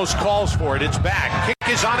set. Ramos calls for it. It's back. Kick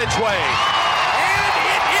is on its way. And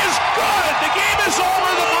it is good. The game is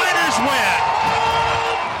over. The Miners win.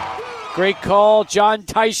 Great call. John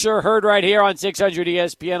Teicher, heard right here on 600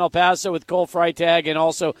 ESPN El Paso with Cole Freitag and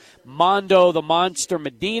also Mondo the Monster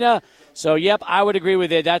Medina. So, yep, I would agree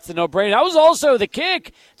with it. That's the no-brainer. That was also the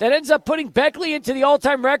kick that ends up putting Beckley into the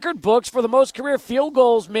all-time record books for the most career field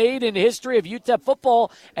goals made in the history of UTEP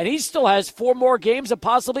football, and he still has 4 more games and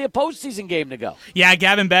possibly a postseason game to go. Yeah,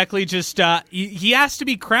 Gavin Beckley just he has to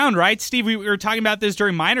be crowned, right, Steve? We were talking about this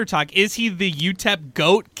during Minor Talk. Is he the UTEP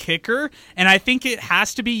GOAT kicker? And I think it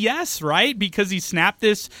has to be yes, right? Because he snapped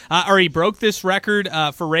this, or he broke this record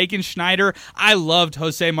for Reagan Schneider. I loved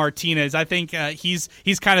Jose Martinez. I think he's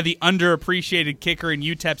kind of the underappreciated kicker in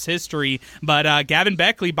UTEP's history, but Gavin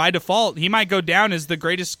Beckley, by default, he might go down as the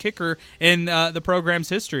greatest kicker in the program's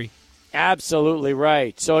history. Absolutely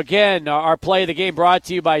right. So again, our play of the game brought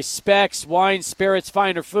to you by Specs, Wine, Spirits,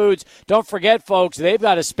 Finer Foods. Don't forget, folks, they've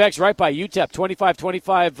got a Specs right by UTEP,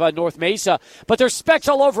 2525 North Mesa, but there's Specs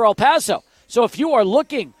all over El Paso. So if you are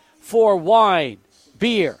looking for wine,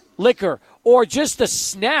 beer, liquor, or just a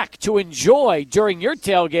snack to enjoy during your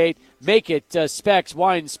tailgate, make it Specs,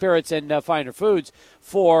 Wine, Spirits, and Finer Foods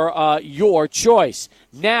for your choice.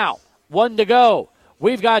 Now, one to go.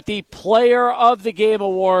 We've got the Player of the Game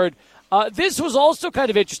award. This was also kind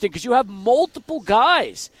of interesting because you have multiple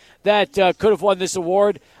guys that could have won this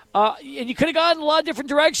award. And you could have gone in a lot of different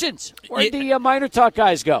directions. Where'd the Minor Talk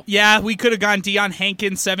guys go? Yeah, we could have gone Deion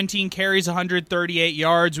Hankins, 17 carries, 138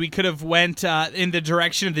 yards. We could have went in the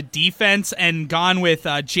direction of the defense and gone with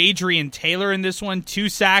Jadrian Taylor in this one. 2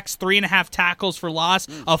 sacks, 3.5 tackles for loss,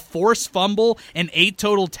 a forced fumble, and 8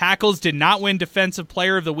 total tackles. Did not win Defensive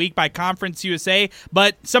Player of the Week by Conference USA,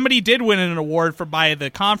 but somebody did win an award by the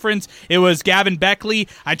conference. It was Gavin Beckley.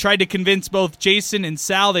 I tried to convince both Jason and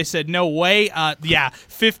Sal. They said no way.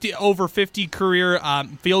 Over 50 career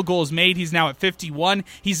field goals made. He's now at 51.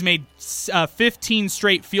 He's made 15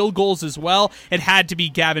 straight field goals as well. It had to be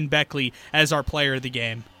Gavin Beckley as our player of the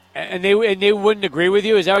game. And they wouldn't agree with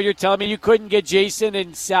you? Is that what you're telling me? You couldn't get Jason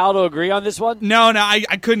and Sal to agree on this one? No, I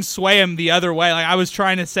couldn't sway him the other way. Like I was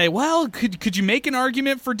trying to say, well, could you make an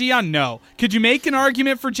argument for Dion? No. Could you make an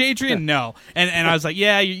argument for Jadrian? No. And I was like,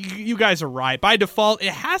 yeah, you guys are right. By default,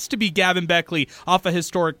 it has to be Gavin Beckley off a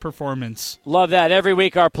historic performance. Love that. Every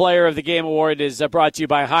week our Player of the Game award is brought to you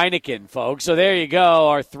by Heineken, folks. So there you go,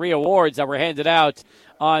 our 3 awards that were handed out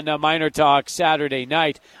on Miner Talk Saturday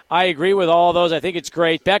night. I agree with all those. I think it's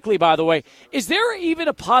great. Beckley, by the way, is there even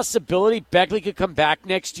a possibility Beckley could come back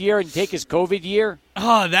next year and take his COVID year?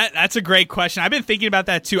 Oh, that's a great question. I've been thinking about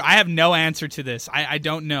that too. I have no answer to this. I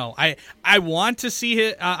don't know. I want to see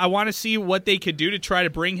it. I want to see what they could do to try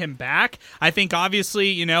to bring him back. I think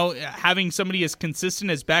obviously, having somebody as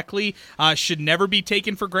consistent as Beckley should never be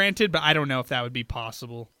taken for granted, but I don't know if that would be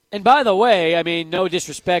possible. And by the way, I mean, no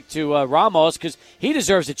disrespect to Ramos, because he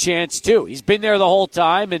deserves a chance too. He's been there the whole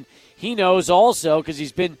time, and he knows also because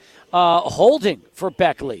he's been holding for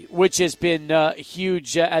Beckley, which has been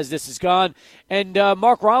huge as this has gone. And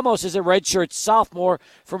Mark Ramos is a redshirt sophomore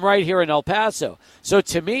from right here in El Paso. So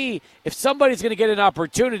to me, if somebody's going to get an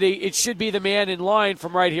opportunity, it should be the man in line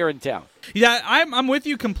from right here in town. Yeah, I'm with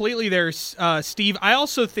you completely there, Steve. I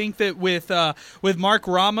also think that with Mark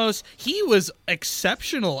Ramos, he was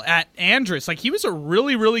exceptional at Andress. Like, he was a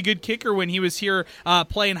really, really good kicker when he was here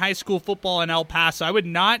playing high school football in El Paso. I would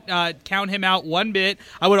not count him out one bit.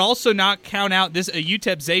 I would also not count out this.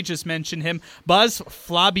 UTEP Zay just mentioned him, Buzz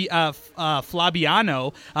Flabiano.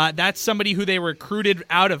 That's somebody who they recruited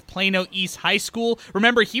out of Plano East High School.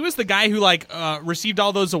 Remember, he was the guy who received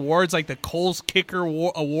all those awards, like the Coles Kicker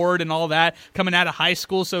Award and all that coming out of high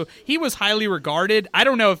school. So he was highly regarded. I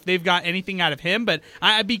don't know if they've got anything out of him, but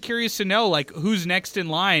I'd be curious to know who's next in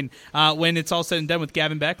line when it's all said and done with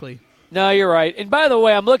Gavin Beckley. No, you're right. And by the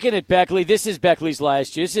way, I'm looking at Beckley. This is Beckley's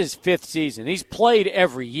last year. This is his 5th season. He's played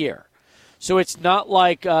every year. So it's not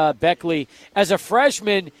like Beckley, as a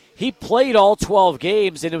freshman, he played all 12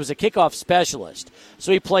 games, and it was a kickoff specialist.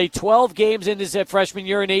 So he played 12 games in his freshman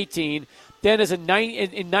year in 18. Then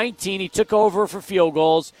in 19, he took over for field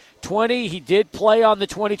goals. 20, he did play on the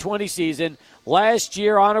 2020 season. Last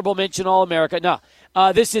year, honorable mention All-America. No,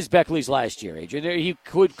 this is Beckley's last year, Adrian. He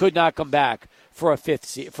could not come back for a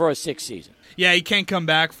 6th season. Yeah, he can't come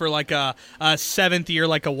back for a 7th year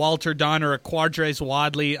like a Walter Dunn or a Quadres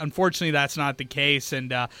Wadley. Unfortunately, that's not the case.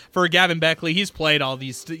 And for Gavin Beckley, he's played all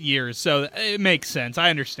these years, so it makes sense. I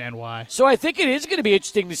understand why. So I think it is going to be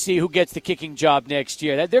interesting to see who gets the kicking job next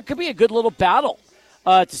year. There could be a good little battle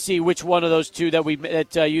to see which one of those two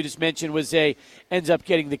that you just mentioned ends up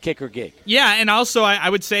getting the kicker gig. Yeah, and also I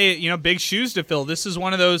would say, big shoes to fill. This is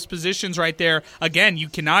one of those positions right there. Again, you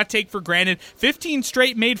cannot take for granted 15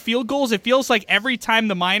 straight made field goals. It feels like every time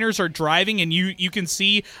the Miners are driving and you can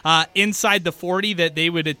see inside the 40 that they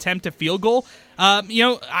would attempt a field goal.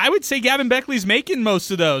 I would say Gavin Beckley's making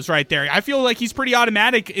most of those right there. I feel like he's pretty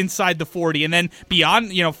automatic inside the 40, and then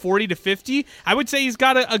beyond, 40 to 50, I would say he's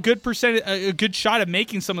got a good a good shot of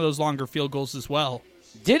making some of those longer field goals as well.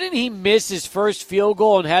 Didn't he miss his first field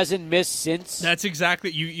goal and hasn't missed since? That's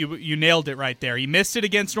exactly, you nailed it right there. He missed it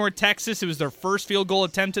against North Texas. It was their first field goal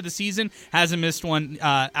attempt of the season. Hasn't missed one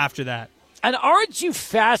after that. And aren't you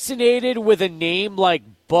fascinated with a name like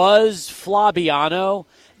Buzz Flabiano?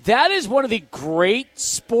 That is one of the great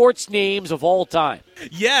sports names of all time.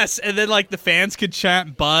 Yes, and then the fans could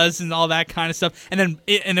chant Buzz and all that kind of stuff, and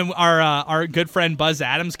then our good friend Buzz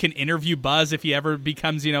Adams can interview Buzz if he ever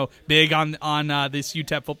becomes big on this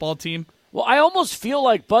UTEP football team. Well, I almost feel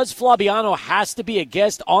like Buzz Flabiano has to be a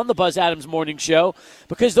guest on the Buzz Adams Morning Show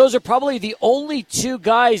because those are probably the only two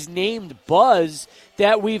guys named Buzz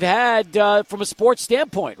that we've had from a sports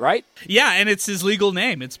standpoint, right? Yeah, and it's his legal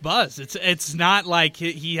name. It's Buzz. It's not like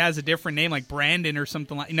he has a different name like Brandon or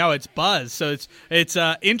something like. No, it's Buzz. So it's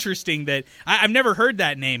interesting that I've never heard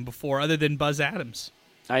that name before other than Buzz Adams.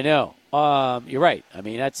 I know. You're right. I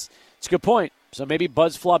mean, it's a good point. So maybe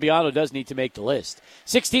Buzz Flabiano does need to make the list.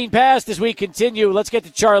 16 past as we continue. Let's get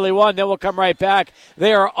to Charlie 1, then we'll come right back.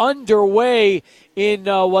 They are underway in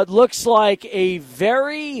what looks like a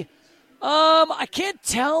very... I can't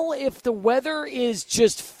tell if the weather is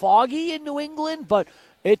just foggy in New England, but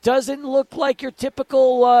it doesn't look like your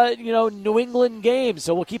typical, New England game.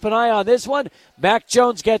 So we'll keep an eye on this one. Mac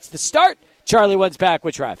Jones gets the start. Charlie 1's back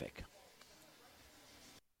with traffic.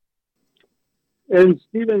 And,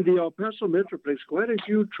 Stephen, the El Paso Metroplex, quite a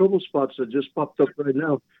few trouble spots that just popped up right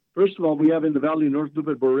now. First of all, we have in the Valley North Loop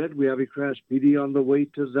at Boret, we have a crash. PD on the way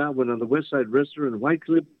to that one. On the west side, restaurant in White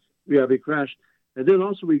Cliff, we have a crash. And then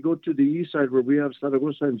also we go to the east side where we have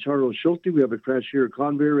Zaragoza and Charles Schulte. We have a crash here at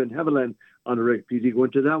Conveyor and Haviland on the wreck. PD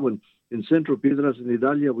going to that one. In Central Piedras and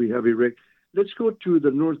Idalia, we have a wreck. Let's go to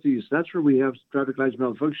the Northeast. That's where we have traffic lights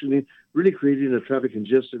malfunctioning, really creating a traffic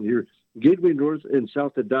congestion here. Gateway North and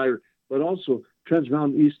South at Dyer, but also Trans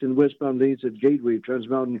Mountain East and westbound lanes at Gateway. Trans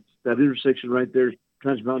Mountain, that intersection right there,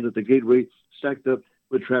 Trans Mountain at the Gateway, stacked up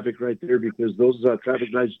with traffic right there because those traffic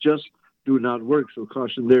lights just do not work. So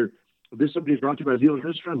caution there. This update is brought to you by Leo's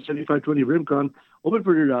Restaurant, 7520 Rimcon. Open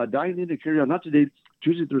for your dine-in and carry-out, not today,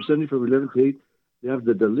 Tuesday through Sunday from 11 to 8. They have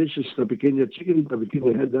the delicious pequeña chicken. The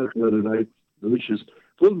pequeña had that the other night. Delicious.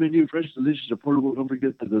 Full menu, fresh, delicious, affordable. Don't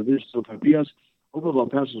forget the delicious sopapillas. Open El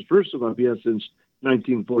Paso's first sopapillas since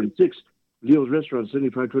 1946. Leo's Restaurant,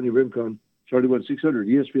 7520 Rimcon, Charlie 1600,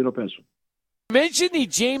 ESPN El Paso. Mention the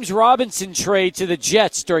James Robinson trade to the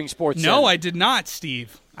Jets during Sports No, Center. I did not,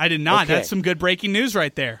 Steve. I did not. Okay. That's some good breaking news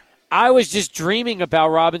right there. I was just dreaming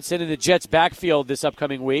about Robinson in the Jets' backfield this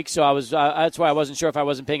upcoming week, so I was that's why I wasn't sure if I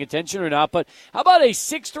wasn't paying attention or not. But how about a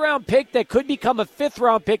 6th-round pick that could become a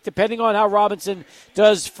 5th-round pick, depending on how Robinson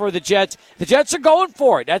does for the Jets? The Jets are going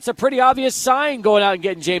for it. That's a pretty obvious sign going out and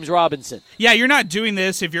getting James Robinson. Yeah, you're not doing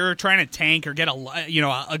this if you're trying to tank or get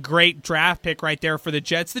a great draft pick right there for the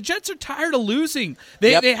Jets. The Jets are tired of losing.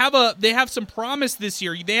 They have some promise this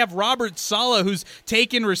year. They have Robert Saleh who's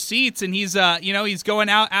taking receipts and he's going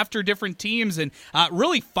out after different teams and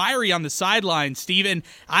really fiery on the sidelines, Steven.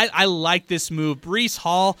 I like this move. Breece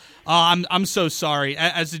Hall, I'm so sorry.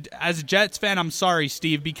 As a Jets fan, I'm sorry,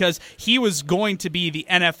 Steve, because he was going to be the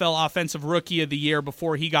NFL Offensive Rookie of the Year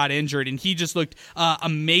before he got injured, and he just looked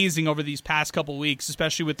amazing over these past couple weeks,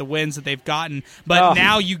 especially with the wins that they've gotten. But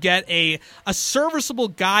now you get a serviceable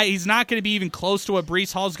guy. He's not going to be even close to what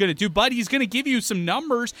Breece Hall is going to do, but he's going to give you some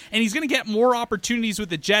numbers, and he's going to get more opportunities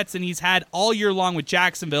with the Jets than he's had all year long with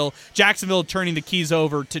Jacksonville. Jacksonville turning the keys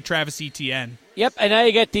over to Travis Etienne. Yep, and now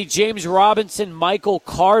you get the James Robinson, Michael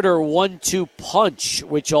Carter 1-2 punch,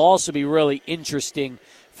 which will also be really interesting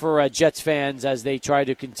for Jets fans as they try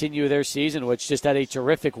to continue their season, which just had a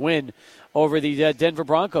terrific win over the Denver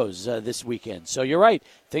Broncos this weekend. So you're right.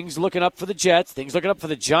 Things looking up for the Jets. Things looking up for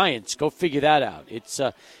the Giants. Go figure that out. It's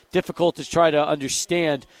difficult to try to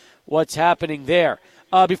understand what's happening there.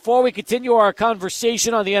 Before we continue our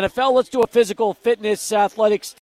conversation on the NFL, let's do a physical fitness athletics